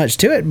wasn't much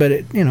to it, but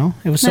it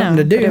was something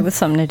to do. But it was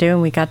something to do,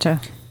 and we got to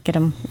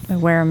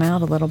wear them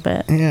out out a little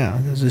bit. Yeah,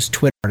 there's this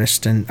Twitter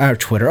artist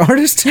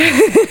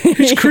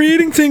who's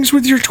creating things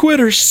with your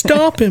Twitter.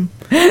 Stop him.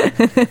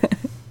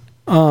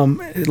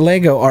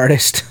 Lego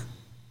artist.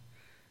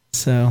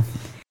 So,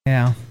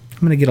 yeah, I'm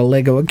gonna get a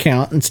Lego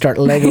account and start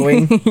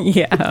Legoing.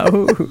 Yeah.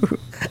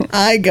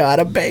 I got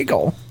a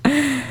bagel.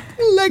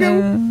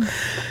 Lego.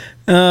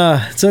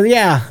 So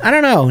yeah, I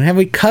don't know. Have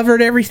we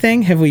covered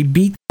everything? Have we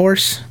beat the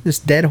horse? This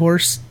dead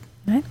horse?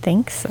 I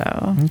think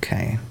so.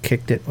 Okay.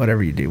 Kicked it.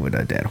 Whatever you do with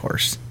a dead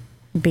horse.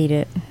 Beat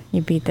it.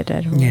 You beat the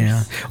dead horse.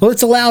 Yeah. Well,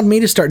 it's allowed me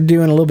to start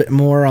doing a little bit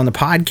more on the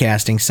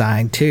podcasting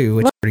side, too,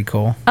 which is pretty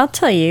cool. I'll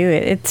tell you,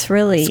 it's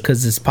really...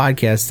 because this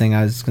podcast thing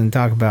I was going to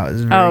talk about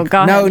is very... Oh,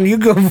 go ahead. No, you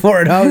go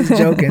for it. I was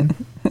joking.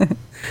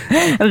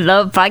 I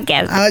love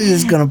podcasts. I was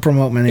just going to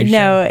promote my new show.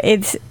 No,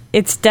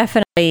 it's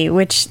definitely,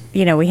 which,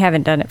 we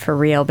haven't done it for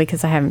real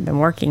because I haven't been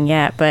working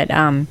yet, but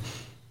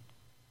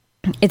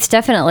it's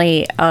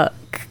definitely...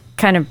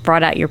 kind of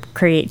brought out your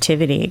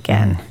creativity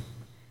again.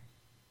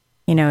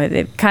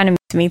 It kind of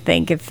makes me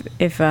think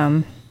if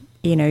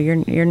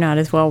you're not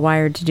as well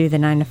wired to do the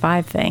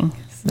 9-to-5 thing.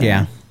 So.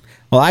 Yeah.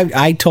 Well,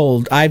 I've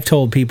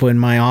told people in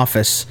my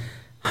office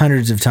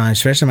hundreds of times,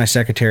 especially my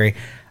secretary,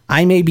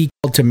 I may be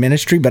called to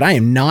ministry, but I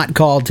am not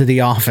called to the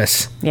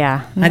office.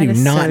 Yeah. I do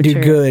not do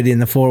good in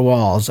the four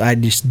walls. I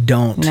just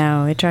don't.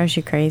 No, it drives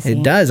you crazy.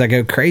 It does. I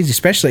go crazy,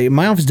 especially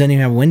my office doesn't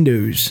even have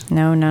windows.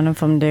 No, none of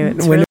them do.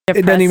 It's really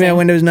it doesn't even have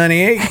Windows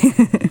 98.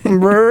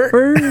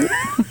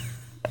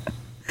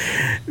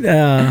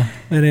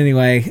 But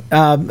anyway,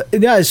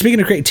 speaking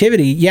of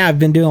creativity, I've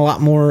been doing a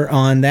lot more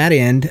on that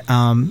end.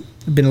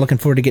 I've been looking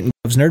forward to getting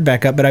Gov's Nerd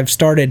back up, but I've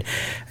started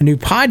a new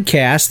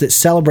podcast that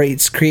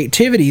celebrates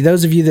creativity.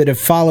 Those of you that have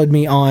followed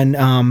me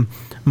on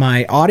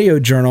my audio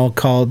journal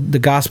called The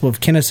Gospel of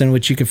Kennison,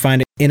 which you can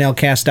find at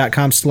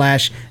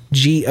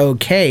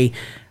nlcast.com/GOK.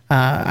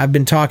 I've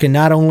been talking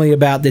not only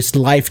about this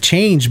life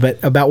change, but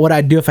about what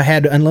I'd do if I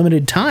had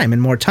unlimited time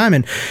and more time.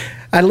 And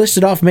I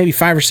listed off maybe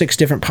 5 or 6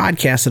 different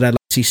podcasts that I'd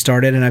like to see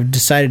started, and I've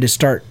decided to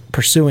start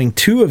pursuing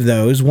 2 of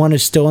those. One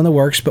is still in the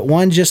works, but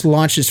one just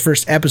launched its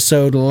first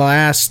episode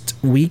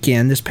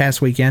this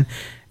past weekend,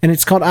 and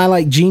it's called I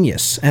Like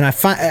Genius. And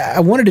I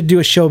wanted to do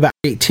a show about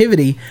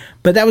creativity,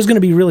 but that was going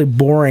to be really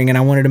boring, and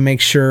I wanted to make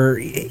sure,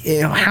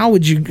 how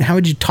would you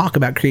talk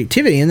about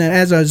creativity? And then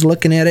as I was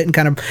looking at it and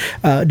kind of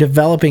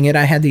developing it,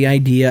 I had the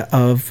idea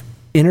of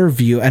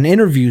an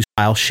interview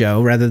style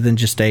show rather than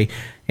just a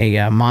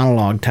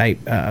monologue type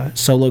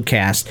solo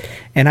cast.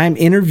 And I'm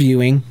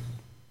interviewing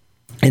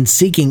and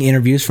seeking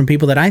interviews from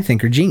people that I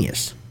think are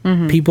genius.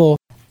 Mm-hmm. People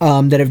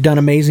that have done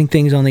amazing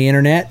things on the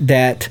internet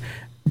that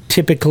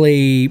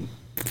typically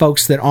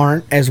folks that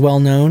aren't as well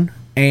known,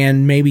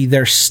 and maybe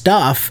their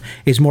stuff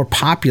is more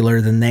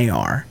popular than they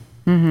are.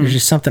 Mm-hmm. There's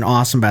just something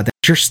awesome about that.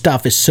 Your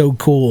stuff is so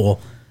cool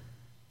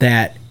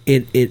that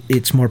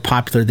it's more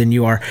popular than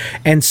you are.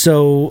 And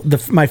so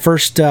my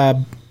first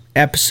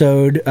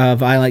episode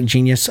of I Like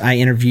Genius, I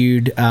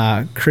interviewed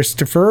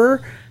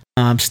Christopher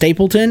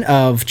Stapleton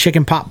of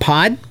Chicken Pot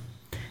Pod,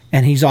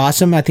 and he's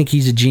awesome. I think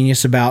he's a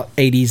genius about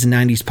 80s and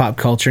 90s pop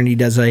culture, and he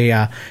does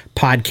a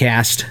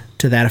podcast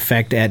to that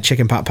effect at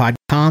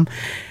chickenpotpod.com.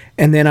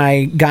 And then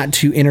I got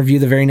to interview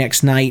the very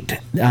next night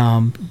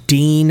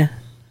Dustin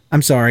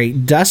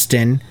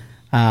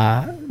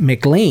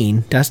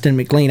McLean. Dustin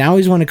McLean. I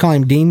always want to call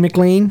him Dean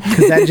McLean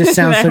because that just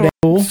sounds so damn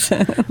cool.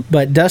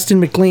 But Dustin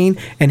McLean,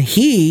 and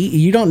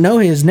you don't know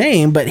his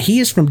name, but he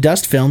is from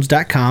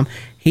dustfilms.com.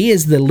 He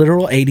is the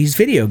literal 80s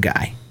video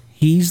guy.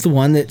 He's the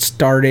one that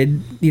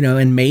started,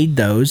 and made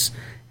those.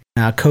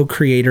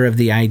 Co-creator of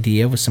the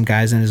idea with some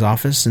guys in his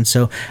office. And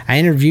so I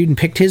interviewed and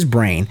picked his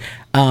brain.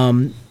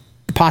 The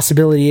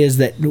possibility is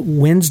that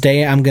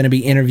Wednesday I'm going to be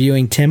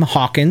interviewing Tim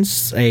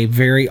Hawkins, a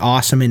very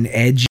awesome and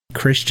edgy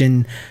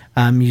Christian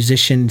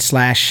musician /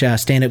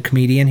 stand-up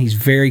comedian. He's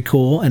very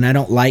cool, and I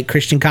don't like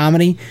Christian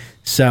comedy,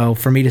 so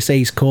for me to say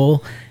he's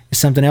cool is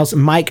something else.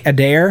 Mike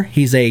Adair,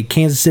 he's a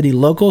Kansas City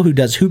local who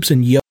does Hoops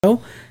and Yo,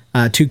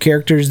 2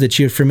 characters that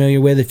you're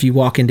familiar with if you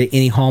walk into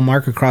any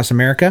Hallmark across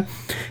America.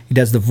 He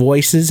does the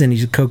voices, and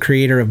he's a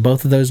co-creator of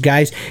both of those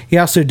guys. He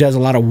also does a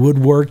lot of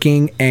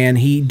woodworking, and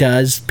he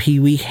does Pee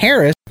Wee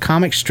Harris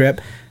comic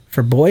strip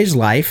for Boys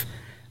Life,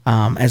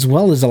 as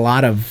well as a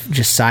lot of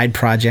just side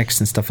projects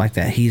and stuff like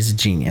that. He's a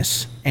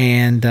genius.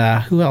 And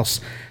who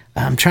else?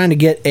 I'm trying to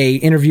get a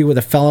interview with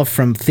a fella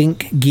from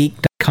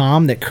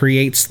thinkgeek.com that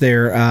creates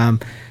their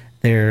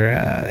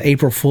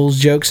April Fool's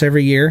jokes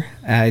every year.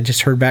 I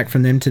just heard back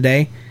from them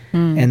today.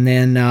 And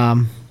then,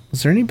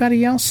 was there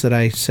anybody else that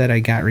I said I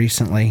got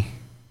recently?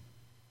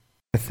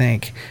 I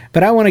think.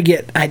 But I want to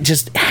get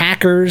just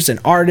hackers and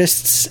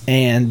artists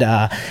and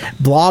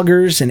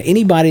bloggers and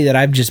anybody that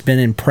I've just been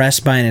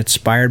impressed by and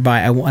inspired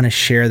by. I want to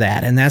share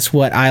that. And that's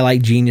what I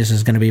Like Genius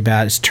is going to be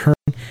about, is turning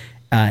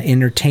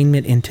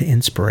entertainment into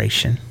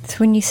inspiration. So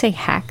when you say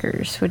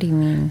hackers, what do you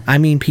mean? I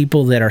mean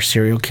people that are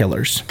serial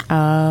killers.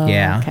 Oh,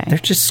 yeah. Okay. They're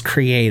just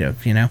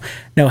creative,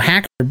 No,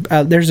 hacker.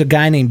 There's a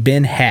guy named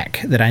Ben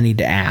Heck that I need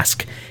to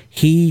ask.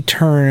 He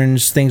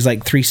turns things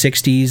like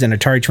 360s and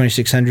Atari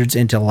 2600s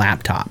into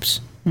laptops.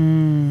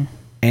 And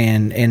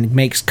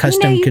makes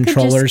custom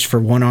controllers for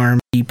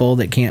one-armed people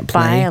that can't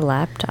play. Buy a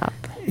laptop.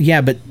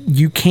 Yeah, but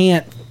you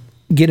can't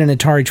get an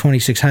Atari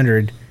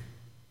 2600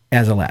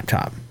 as a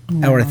laptop.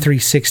 No. Or a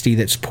 360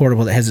 that's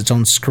portable, that has its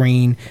own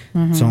screen,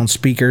 its own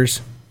speakers.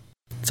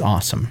 It's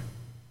awesome.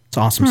 It's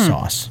awesome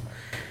sauce.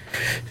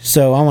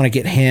 So I want to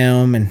get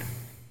him, and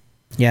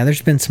yeah,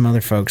 there's been some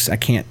other folks I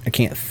can't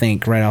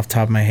think right off the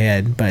top of my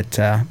head, but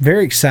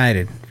very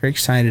excited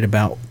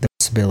about the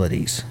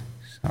possibilities.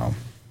 So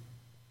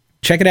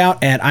check it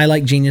out at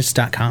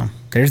ilikegenius.com.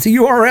 There's the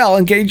URL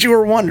in case you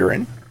were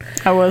wondering.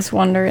 I was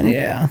wondering.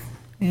 Yeah.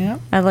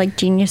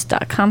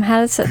 ilikegenius.com.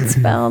 How is that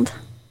spelled?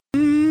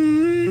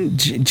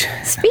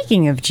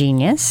 Speaking of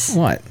genius.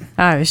 What?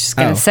 I was just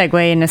going to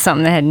segue into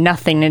something that had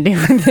nothing to do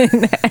with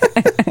it.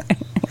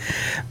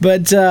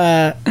 But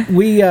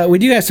we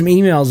do have some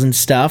emails and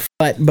stuff.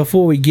 But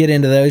before we get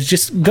into those,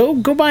 just go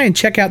by and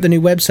check out the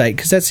new website,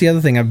 because that's the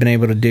other thing I've been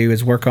able to do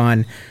is work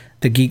on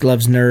the Geek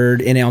Loves Nerd,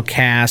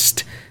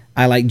 NLCast,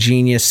 I Like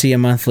Genius, See a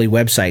Monthly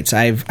websites.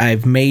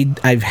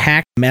 I've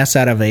hacked a mess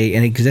out of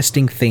an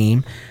existing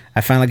theme.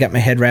 I finally got my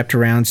head wrapped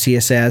around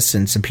CSS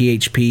and some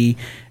PHP,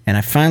 and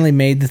I finally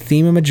made the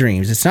theme of my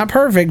dreams. It's not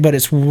perfect, but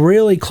it's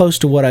really close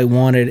to what I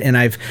wanted, and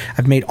I've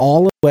made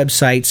all of the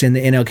websites in the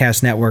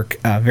NLCast network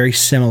very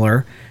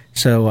similar,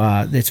 so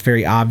it's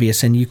very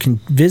obvious, and you can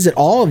visit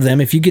all of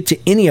them if you get to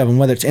any of them,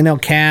 whether it's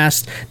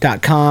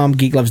NLCast.com,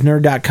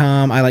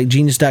 GeekLovesNerd.com,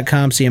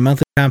 ILikeGenius.com,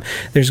 CMMonthly.com.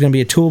 There's going to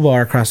be a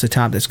toolbar across the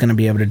top that's going to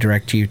be able to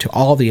direct you to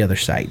all the other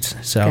sites.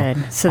 So,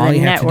 good. So all you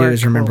have to do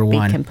is remember will be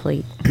one.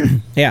 Complete.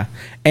 Yeah,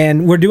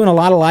 and we're doing a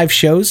lot of live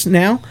shows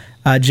now.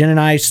 Jen and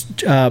I's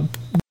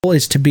goal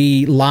is to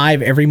be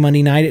live every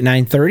Monday night at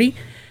 9:30,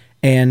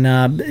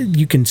 And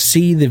you can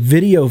see the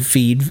video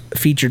feed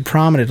featured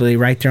prominently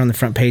right there on the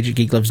front page at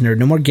Geek Loves Nerd.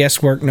 No more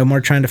guesswork. No more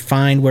trying to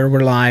find where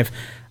we're live.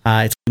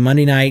 It's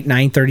Monday night,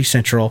 9:30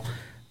 Central,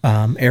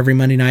 every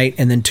Monday night.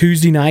 And then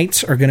Tuesday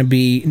nights are going to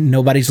be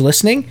Nobody's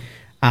Listening.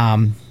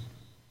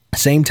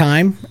 Same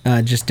time,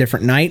 just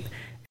different night.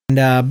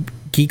 And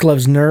Geek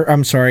Loves Nerd.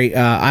 I'm sorry.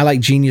 I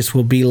Like Genius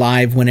will be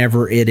live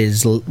whenever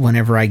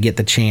I get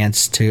the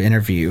chance to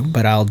interview,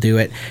 but I'll do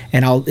it.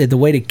 And the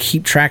way to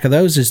keep track of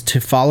those is to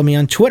follow me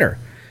on Twitter,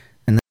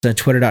 and that's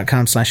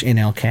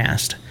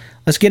twitter.com/NLcast.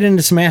 Let's get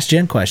into some Ask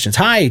Jen questions.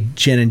 Hi,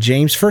 Jen and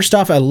James. First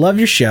off, I love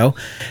your show,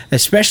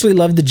 especially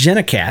love the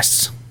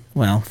Jennacasts.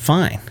 Well,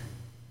 fine.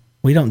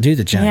 We don't do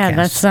the Jennacasts. Yeah,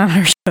 that's not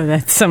our show.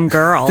 That's some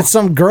girl. It's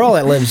some girl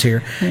that lives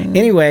here.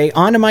 Anyway,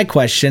 on to my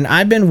question.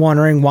 I've been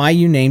wondering why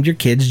you named your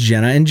kids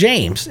Jenna and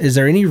James. Is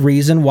there any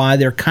reason why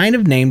they're kind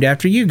of named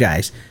after you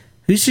guys?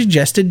 Who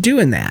suggested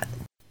doing that?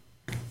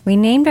 We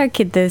named our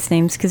kid those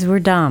names because we're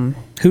dumb.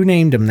 Who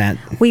named them that?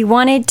 We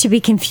wanted to be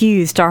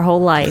confused our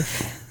whole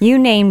life. You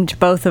named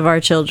both of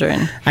our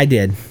children. I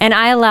did. And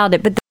I allowed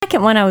it. But the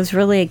second one I was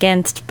really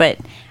against, but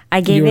I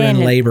gave in. You were in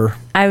labor.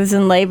 I was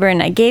in labor,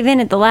 and I gave in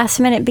at the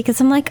last minute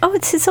because I'm like, oh,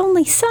 it's his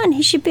only son.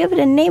 He should be able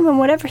to name him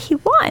whatever he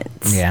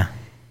wants. Yeah.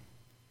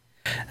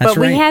 But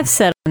we have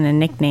settled on a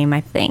nickname,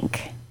 I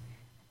think.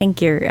 I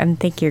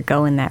think you're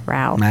going that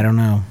route. I don't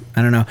know.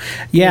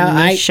 Yeah,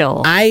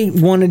 I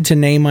wanted to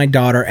name my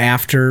daughter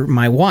after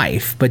my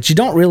wife, but you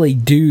don't really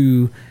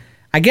do.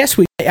 I guess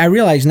I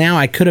realize now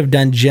I could have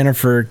done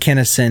Jennifer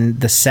Kennison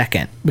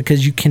II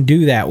because you can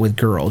do that with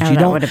girls. Oh, you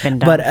that don't. would have been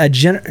dumb. But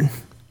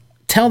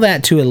tell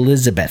that to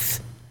Elizabeth,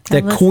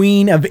 the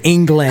Queen of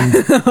England.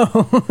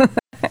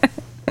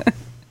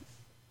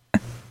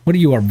 What are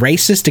you, a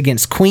racist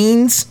against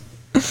queens?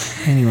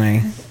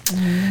 Anyway.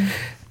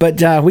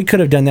 But we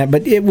could have done that,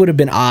 but it would have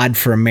been odd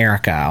for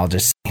America, I'll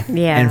just say.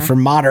 Yeah. And for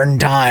modern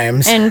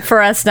times. And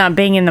for us not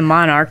being in the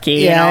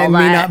monarchy and all and that.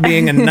 me not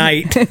being a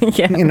knight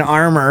Yeah. in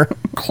armor,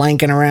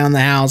 clanking around the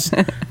house,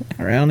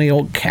 around the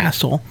old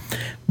castle.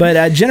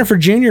 But Jennifer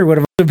Jr. would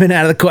have been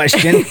out of the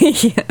question.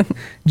 Yeah.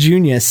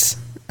 Junius.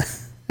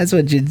 That's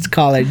what you'd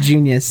call it,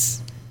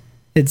 Junius.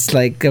 It's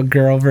like a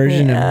girl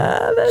version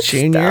of that's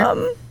Junior.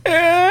 dumb.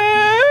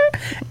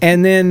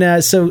 And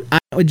then, so I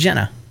went with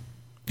Jenna.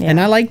 Yeah. And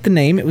I liked the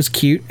name. It was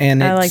cute.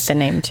 And I like the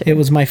name, too. It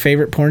was my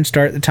favorite porn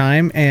star at the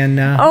time. And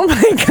oh,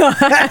 my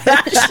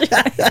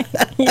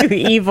gosh. You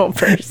evil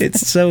person.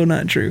 It's so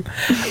not true.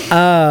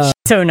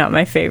 So not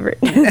my favorite.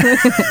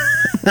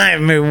 I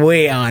moved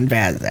way on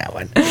past that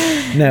one.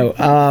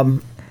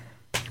 No.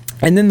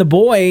 And then the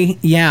boy,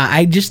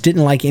 I just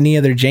didn't like any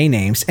other J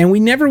names. And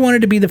we never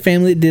wanted to be the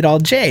family that did all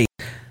J.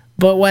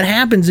 But what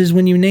happens is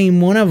when you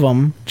name one of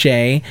them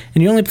J,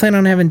 and you only plan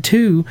on having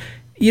two,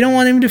 you don't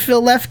want him to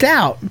feel left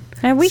out.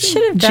 And we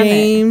should have done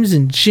James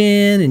and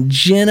Jen and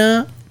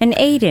Jenna. And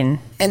Aiden.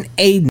 And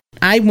Aiden.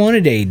 I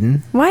wanted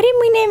Aiden. Why didn't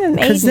we name him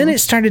Aiden? Because then it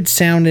started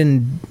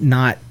sounding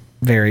not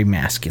very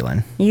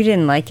masculine. You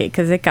didn't like it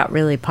because it got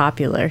really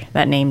popular.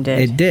 That name did.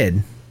 It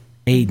did.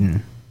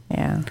 Aiden.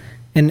 Yeah.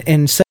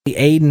 And so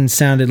Aiden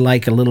sounded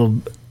like a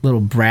little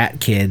brat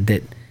kid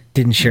that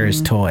didn't share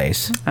his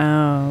toys.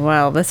 Oh,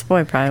 well, this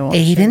boy probably won't.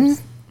 Aiden?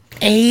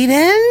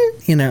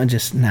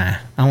 Just, nah.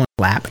 I want to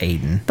slap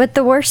Aiden. But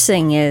the worst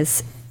thing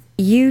is,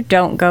 you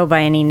don't go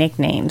by any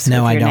nicknames.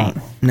 No, with I your don't.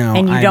 Name. No,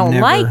 and you I've don't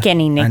never, like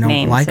any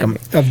nicknames. I don't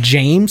like them. Of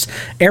James,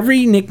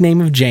 every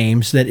nickname of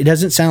James that it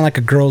doesn't sound like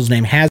a girl's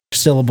name has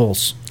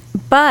syllables.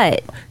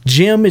 But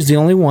Jim is the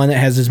only one that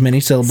has as many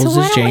syllables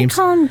so as James.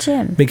 Why don't we call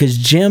him Jim? Because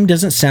Jim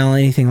doesn't sound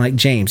anything like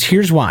James.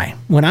 Here's why.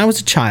 When I was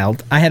a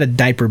child, I had a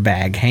diaper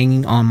bag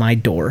hanging on my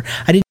door.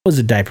 I didn't know it was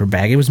a diaper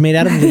bag. It was made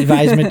out of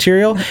Levi's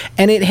material,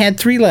 and it had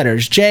 3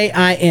 letters,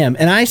 J-I-M.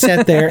 And I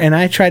sat there, and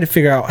I tried to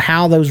figure out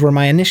how those were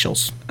my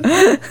initials.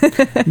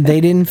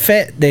 They didn't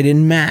fit. They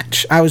didn't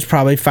match. I was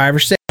probably 5 or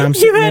 6.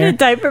 You had a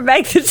diaper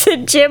bag that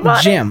said Jim on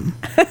it? Jim.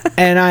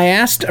 And I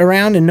asked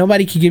around, and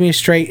nobody could give me a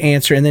straight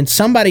answer. And then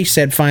somebody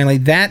said, finally,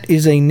 that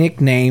is a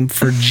nickname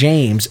for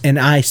James. And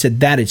I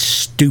said, that is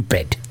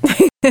stupid.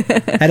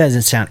 That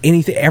doesn't sound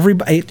anything.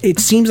 Everybody, it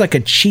seems like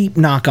a cheap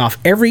knockoff.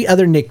 Every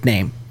other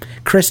nickname,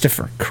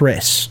 Christopher,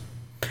 Chris.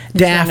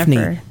 Daphne,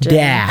 Jennifer,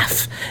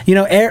 Daff.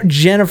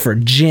 Jennifer,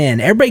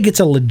 Jen. Everybody gets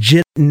a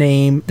legit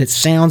name that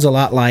sounds a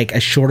lot like a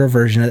shorter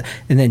version of it.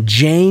 And then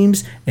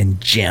James and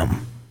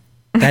Jim.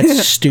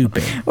 That's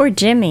stupid. Or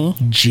Jimmy.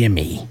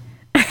 Jimmy.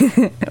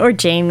 Or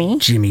Jamie.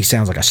 Jimmy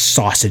sounds like a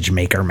sausage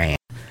maker man.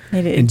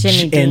 And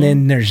Jimmy and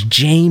then there's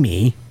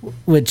Jamie,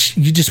 which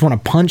you just want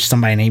to punch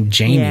somebody named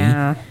Jamie.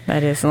 Yeah,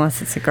 that is,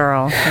 unless it's a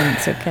girl, then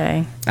it's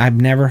okay. I've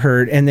never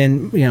heard. And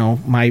then,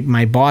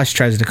 my boss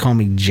tries to call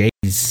me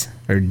Jays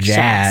or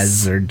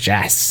Jazz or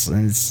Jess,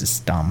 and it's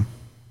just dumb.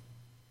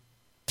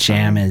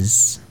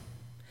 Jammies.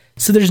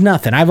 So there's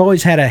nothing. I've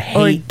always had a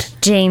hate. Or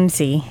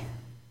Jamesy.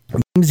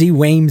 Wamesy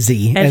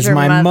Wamesy, as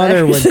my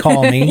mother would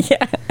call me.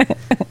 Yeah.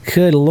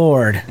 Good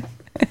Lord.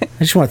 I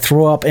just want to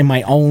throw up in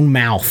my own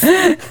mouth.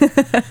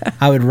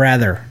 I would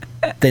rather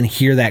than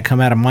hear that come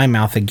out of my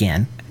mouth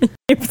again.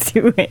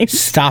 to him.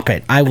 Stop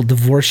it. I will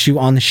divorce you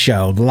on the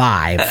show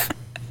live.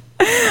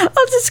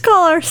 I'll just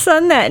call our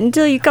son that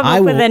until you come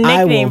up with a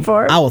nickname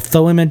for him. I will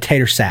throw him in a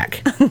tater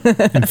sack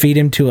and feed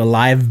him to a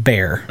live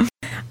bear.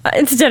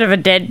 Instead of a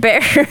dead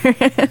bear.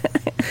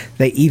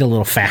 They eat a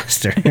little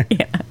faster.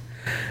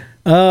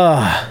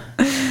 Yeah.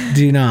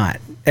 Do not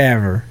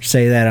ever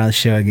say that on the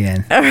show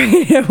again. All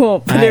right, I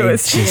won't. But I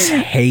just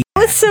hate it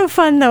was so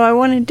fun, though. I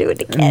want to do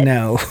it again.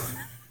 No,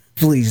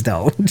 please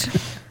don't.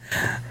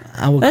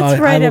 I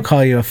will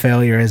call you a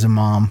failure as a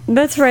mom.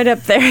 That's right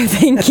up there.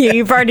 Thank you.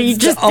 You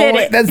just did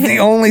it. That's the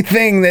only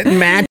thing that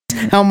matches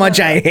how much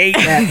I hate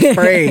that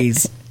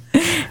phrase.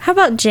 How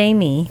about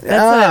Jamie?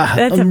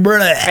 That's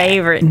a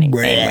favorite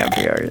nickname of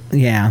yours.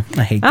 Yeah,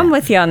 I hate that. I'm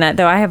with you on that,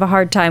 though. I have a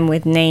hard time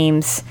with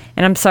names,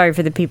 and I'm sorry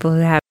for the people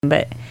who have them,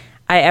 but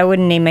I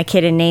wouldn't name my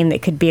kid a name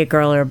that could be a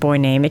girl or a boy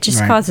name. It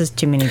just causes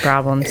too many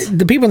problems.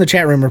 The people in the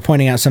chat room are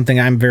pointing out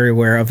something I'm very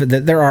aware of,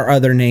 that there are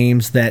other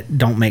names that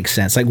don't make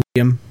sense, like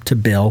William to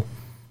Bill,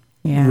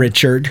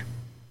 Richard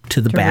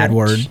to the bad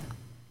word.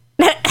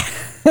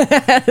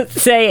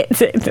 Say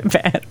the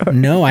bad word.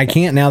 No, I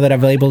can't now that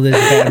I've labeled it a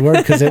bad word,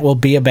 because it will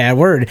be a bad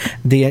word.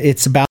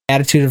 It's about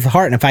attitude of the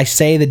heart, and if I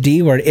say the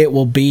D word, it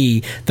will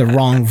be the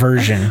wrong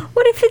version.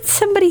 What if it's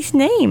somebody's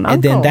name, Uncle?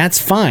 And then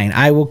that's fine.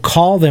 I will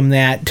call them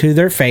that to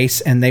their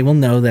face, and they will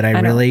know that I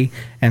really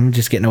am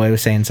just getting away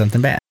with saying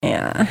something bad.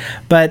 Yeah.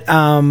 But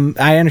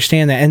I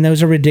understand that, and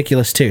those are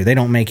ridiculous too. They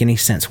don't make any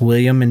sense.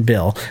 William and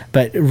Bill,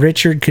 but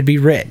Richard could be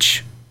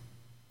Rich.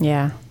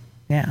 Yeah.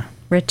 Yeah.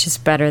 Rich is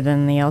better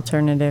than the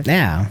alternative.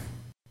 Yeah.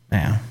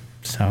 Yeah.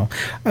 So,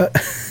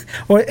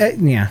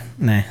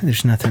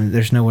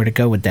 there's nowhere to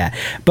go with that.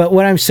 But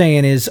what I'm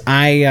saying is,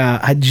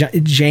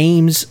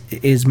 James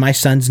is my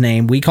son's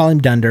name. We call him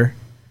Dunder.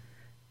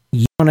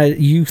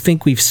 You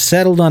think we've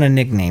settled on a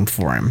nickname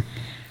for him.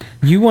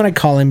 You want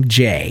to call him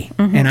Jay,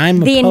 and I'm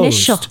the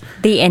opposed.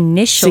 The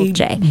initial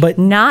J, but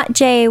not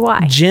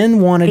J-A-Y.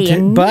 Jen wanted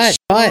to, but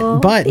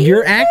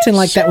you're acting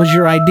like that was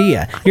your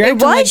idea.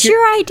 It was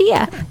your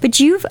idea, but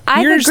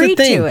I've agreed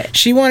to it.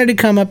 She wanted to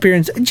come up here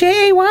and say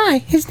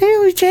J-A-Y. His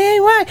name was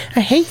J-A-Y. I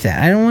hate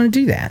that. I don't want to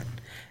do that.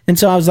 And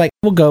so I was like,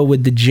 we'll go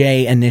with the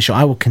J initial.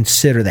 I will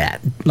consider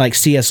that, like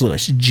C.S.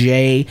 Lewis,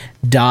 J.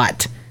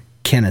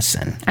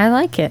 Kennison. I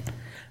like it,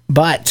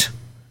 but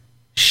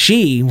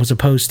she was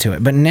opposed to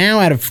it. But now,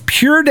 out of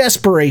pure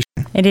desperation,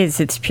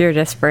 it's pure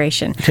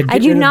desperation. I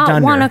do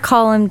not want to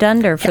call him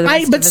Dunder for the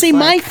rest of his life.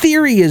 My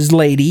theory is,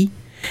 lady,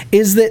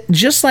 is that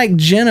just like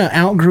Jenna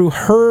outgrew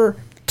her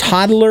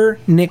toddler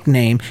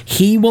nickname,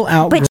 he will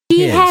outgrow his. But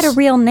he had a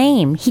real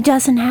name. He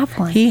doesn't have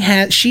one.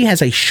 She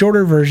has a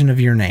shorter version of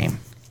your name.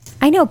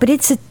 I know, but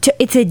it's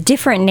a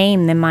different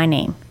name than my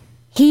name.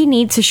 He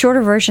needs a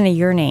shorter version of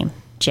your name,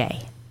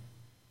 Jay.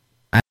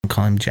 I don't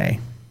call him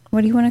Jay.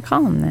 What do you want to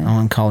call him then? I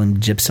want to call him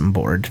Gypsum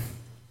Board.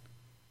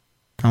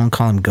 I want to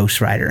call him Ghost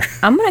Rider.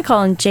 I'm going to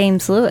call him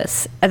James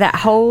Lewis. That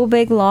whole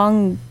big,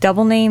 long,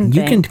 double name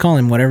thing. You can call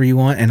him whatever you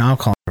want, and I'll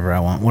call him whatever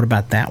I want. What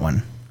about that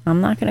one?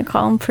 I'm not going to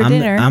call him for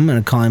dinner. I'm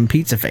going to call him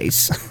Pizza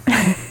Face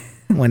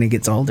when he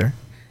gets older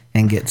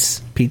and gets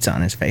pizza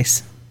on his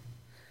face.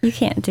 You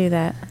can't do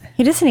that.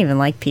 He doesn't even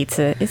like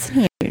pizza. Isn't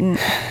he a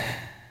mutant?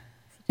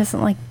 He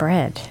doesn't like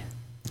bread.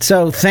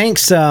 So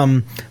thanks,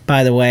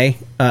 by the way,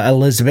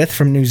 Elizabeth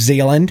from New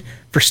Zealand,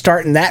 for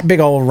starting that big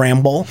old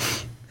ramble.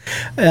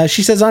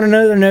 She says, on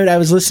another note, I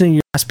was listening to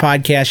your last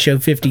podcast, show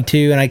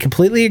 52, and I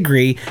completely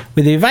agree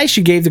with the advice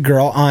you gave the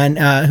girl on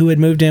who had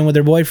moved in with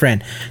her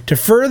boyfriend. To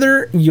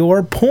further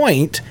your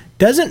point,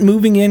 doesn't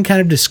moving in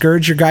kind of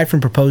discourage your guy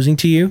from proposing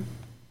to you?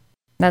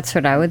 That's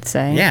what I would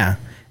say. Yeah,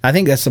 I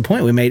think that's the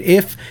point we made.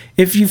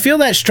 If you feel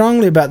that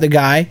strongly about the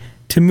guy,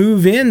 to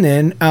move in,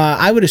 then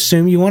I would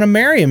assume you want to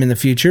marry him in the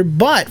future.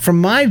 But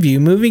from my view,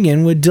 moving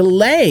in would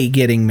delay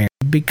getting married,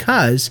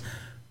 because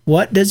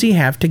what does he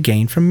have to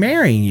gain from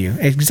marrying you?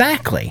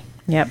 Exactly.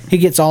 Yep. He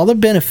gets all the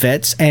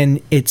benefits, and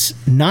it's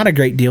not a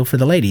great deal for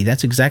the lady.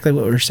 That's exactly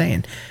what we're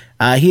saying.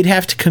 He'd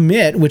have to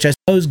commit, which I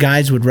suppose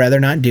guys would rather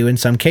not do in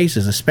some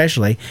cases,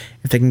 especially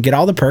if they can get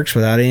all the perks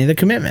without any of the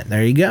commitment.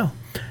 There you go.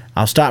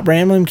 I'll stop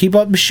rambling. Keep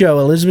up the show.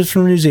 Elizabeth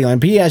from New Zealand.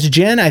 P.S.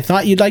 Jen, I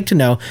thought you'd like to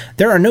know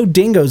there are no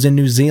dingoes in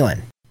New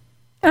Zealand.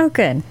 Oh,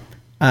 good.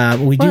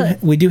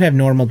 We do have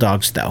normal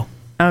dogs, though.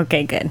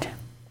 Okay, good.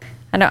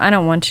 I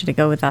don't want you to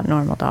go without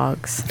normal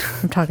dogs.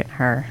 I'm talking to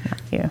her,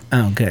 not you.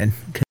 Oh, good.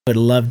 I would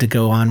love to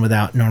go on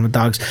without normal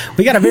dogs.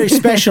 We got a very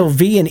special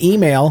an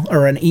email,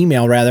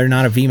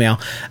 not a V-mail.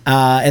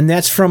 And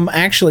that's from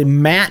actually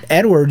Matt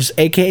Edwards,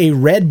 a.k.a.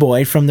 Red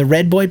Boy, from the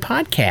Red Boy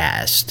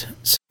podcast.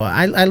 So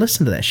I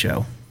listen to that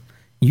show.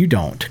 You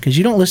don't, because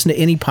you don't listen to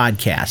any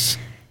podcasts.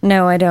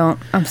 No, I don't.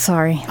 I'm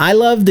sorry. I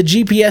love the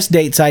GPS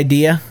dates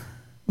idea.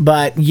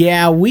 But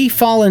yeah, we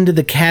fall into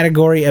the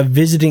category of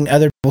visiting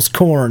other people's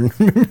corn.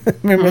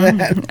 Remember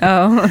that?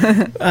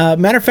 Oh.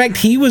 Matter of fact,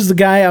 he was the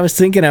guy I was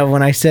thinking of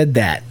when I said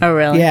that. Oh,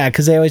 really? Yeah,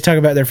 because they always talk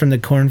about they're from the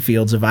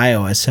cornfields of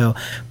Iowa. So,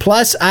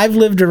 plus, I've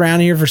lived around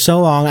here for so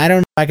long, I don't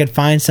know if I could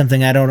find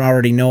something I don't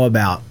already know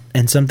about,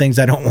 and some things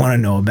I don't want to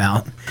know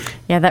about.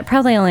 Yeah, that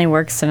probably only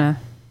works in a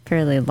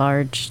fairly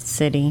large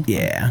city.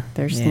 Yeah.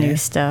 There's Yeah. new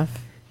stuff.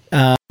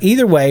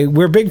 Either way,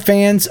 we're big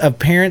fans of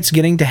parents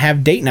getting to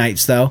have date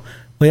nights, though.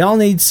 We all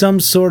need some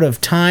sort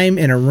of time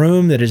in a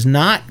room that is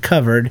not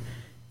covered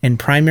in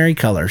primary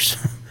colors,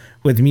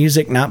 with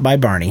music not by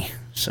Barney.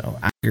 So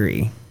I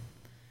agree.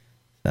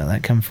 So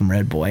that comes from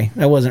Red Boy.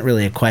 That wasn't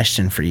really a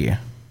question for you.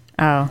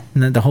 Oh,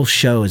 And the whole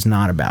show is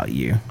not about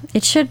you.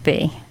 it should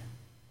be.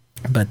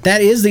 But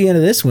that is the end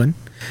of this one.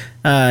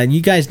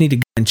 You guys need to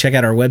go and check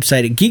out our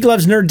website at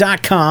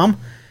geeklovesnerd.com.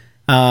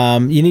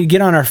 You need to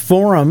get on our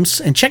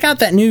forums and check out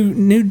that new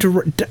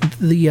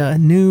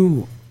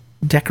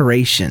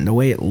decoration, the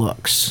way it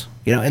looks.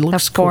 You know, it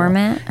looks The cool.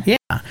 format? Yeah.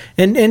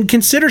 And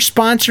consider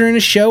sponsoring a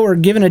show or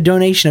giving a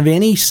donation of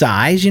any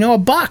size. You know,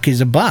 $1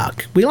 is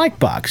 $1. We like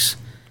bucks.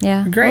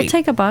 Yeah. Great.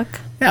 We'll take $1.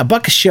 Yeah,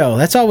 $1 a show.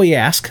 That's all we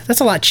ask. That's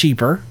a lot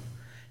cheaper.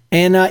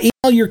 And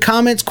email your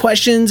comments,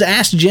 questions,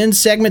 Ask Jen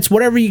segments,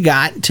 whatever you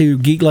got to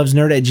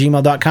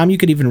geeklovesnerd@gmail.com. You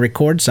could even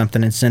record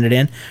something and send it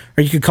in.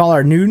 Or you could call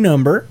our new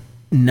number,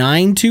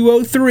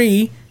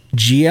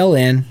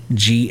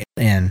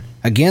 9203-GLN-GLN.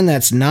 Again,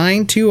 that's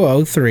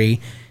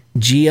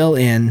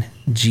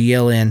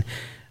 9203-GLN-GLN.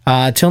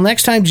 Till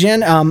next time,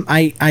 Jen,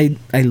 I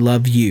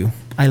love you.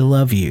 I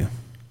love you.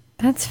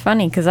 That's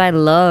funny because I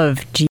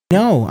love G.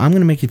 No, I'm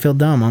going to make you feel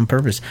dumb on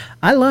purpose.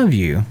 I love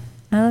you.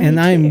 I love And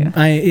you too.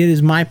 it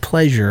is my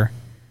pleasure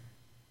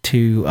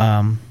to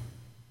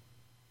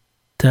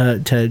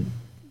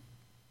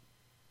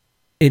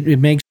it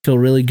makes me feel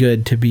really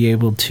good to be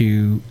able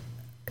to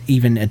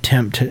even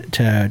attempt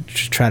to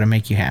try to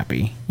make you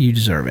happy. You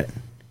deserve it.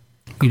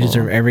 You Cool.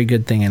 deserve every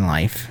good thing in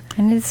life.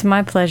 And it's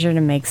my pleasure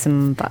to make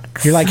some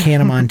bucks. You're like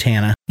Hannah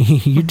Montana.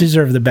 You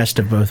deserve the best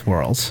of both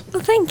worlds.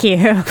 Well, thank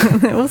you.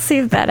 We'll see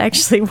if that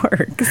actually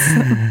works.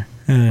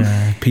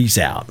 Peace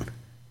out.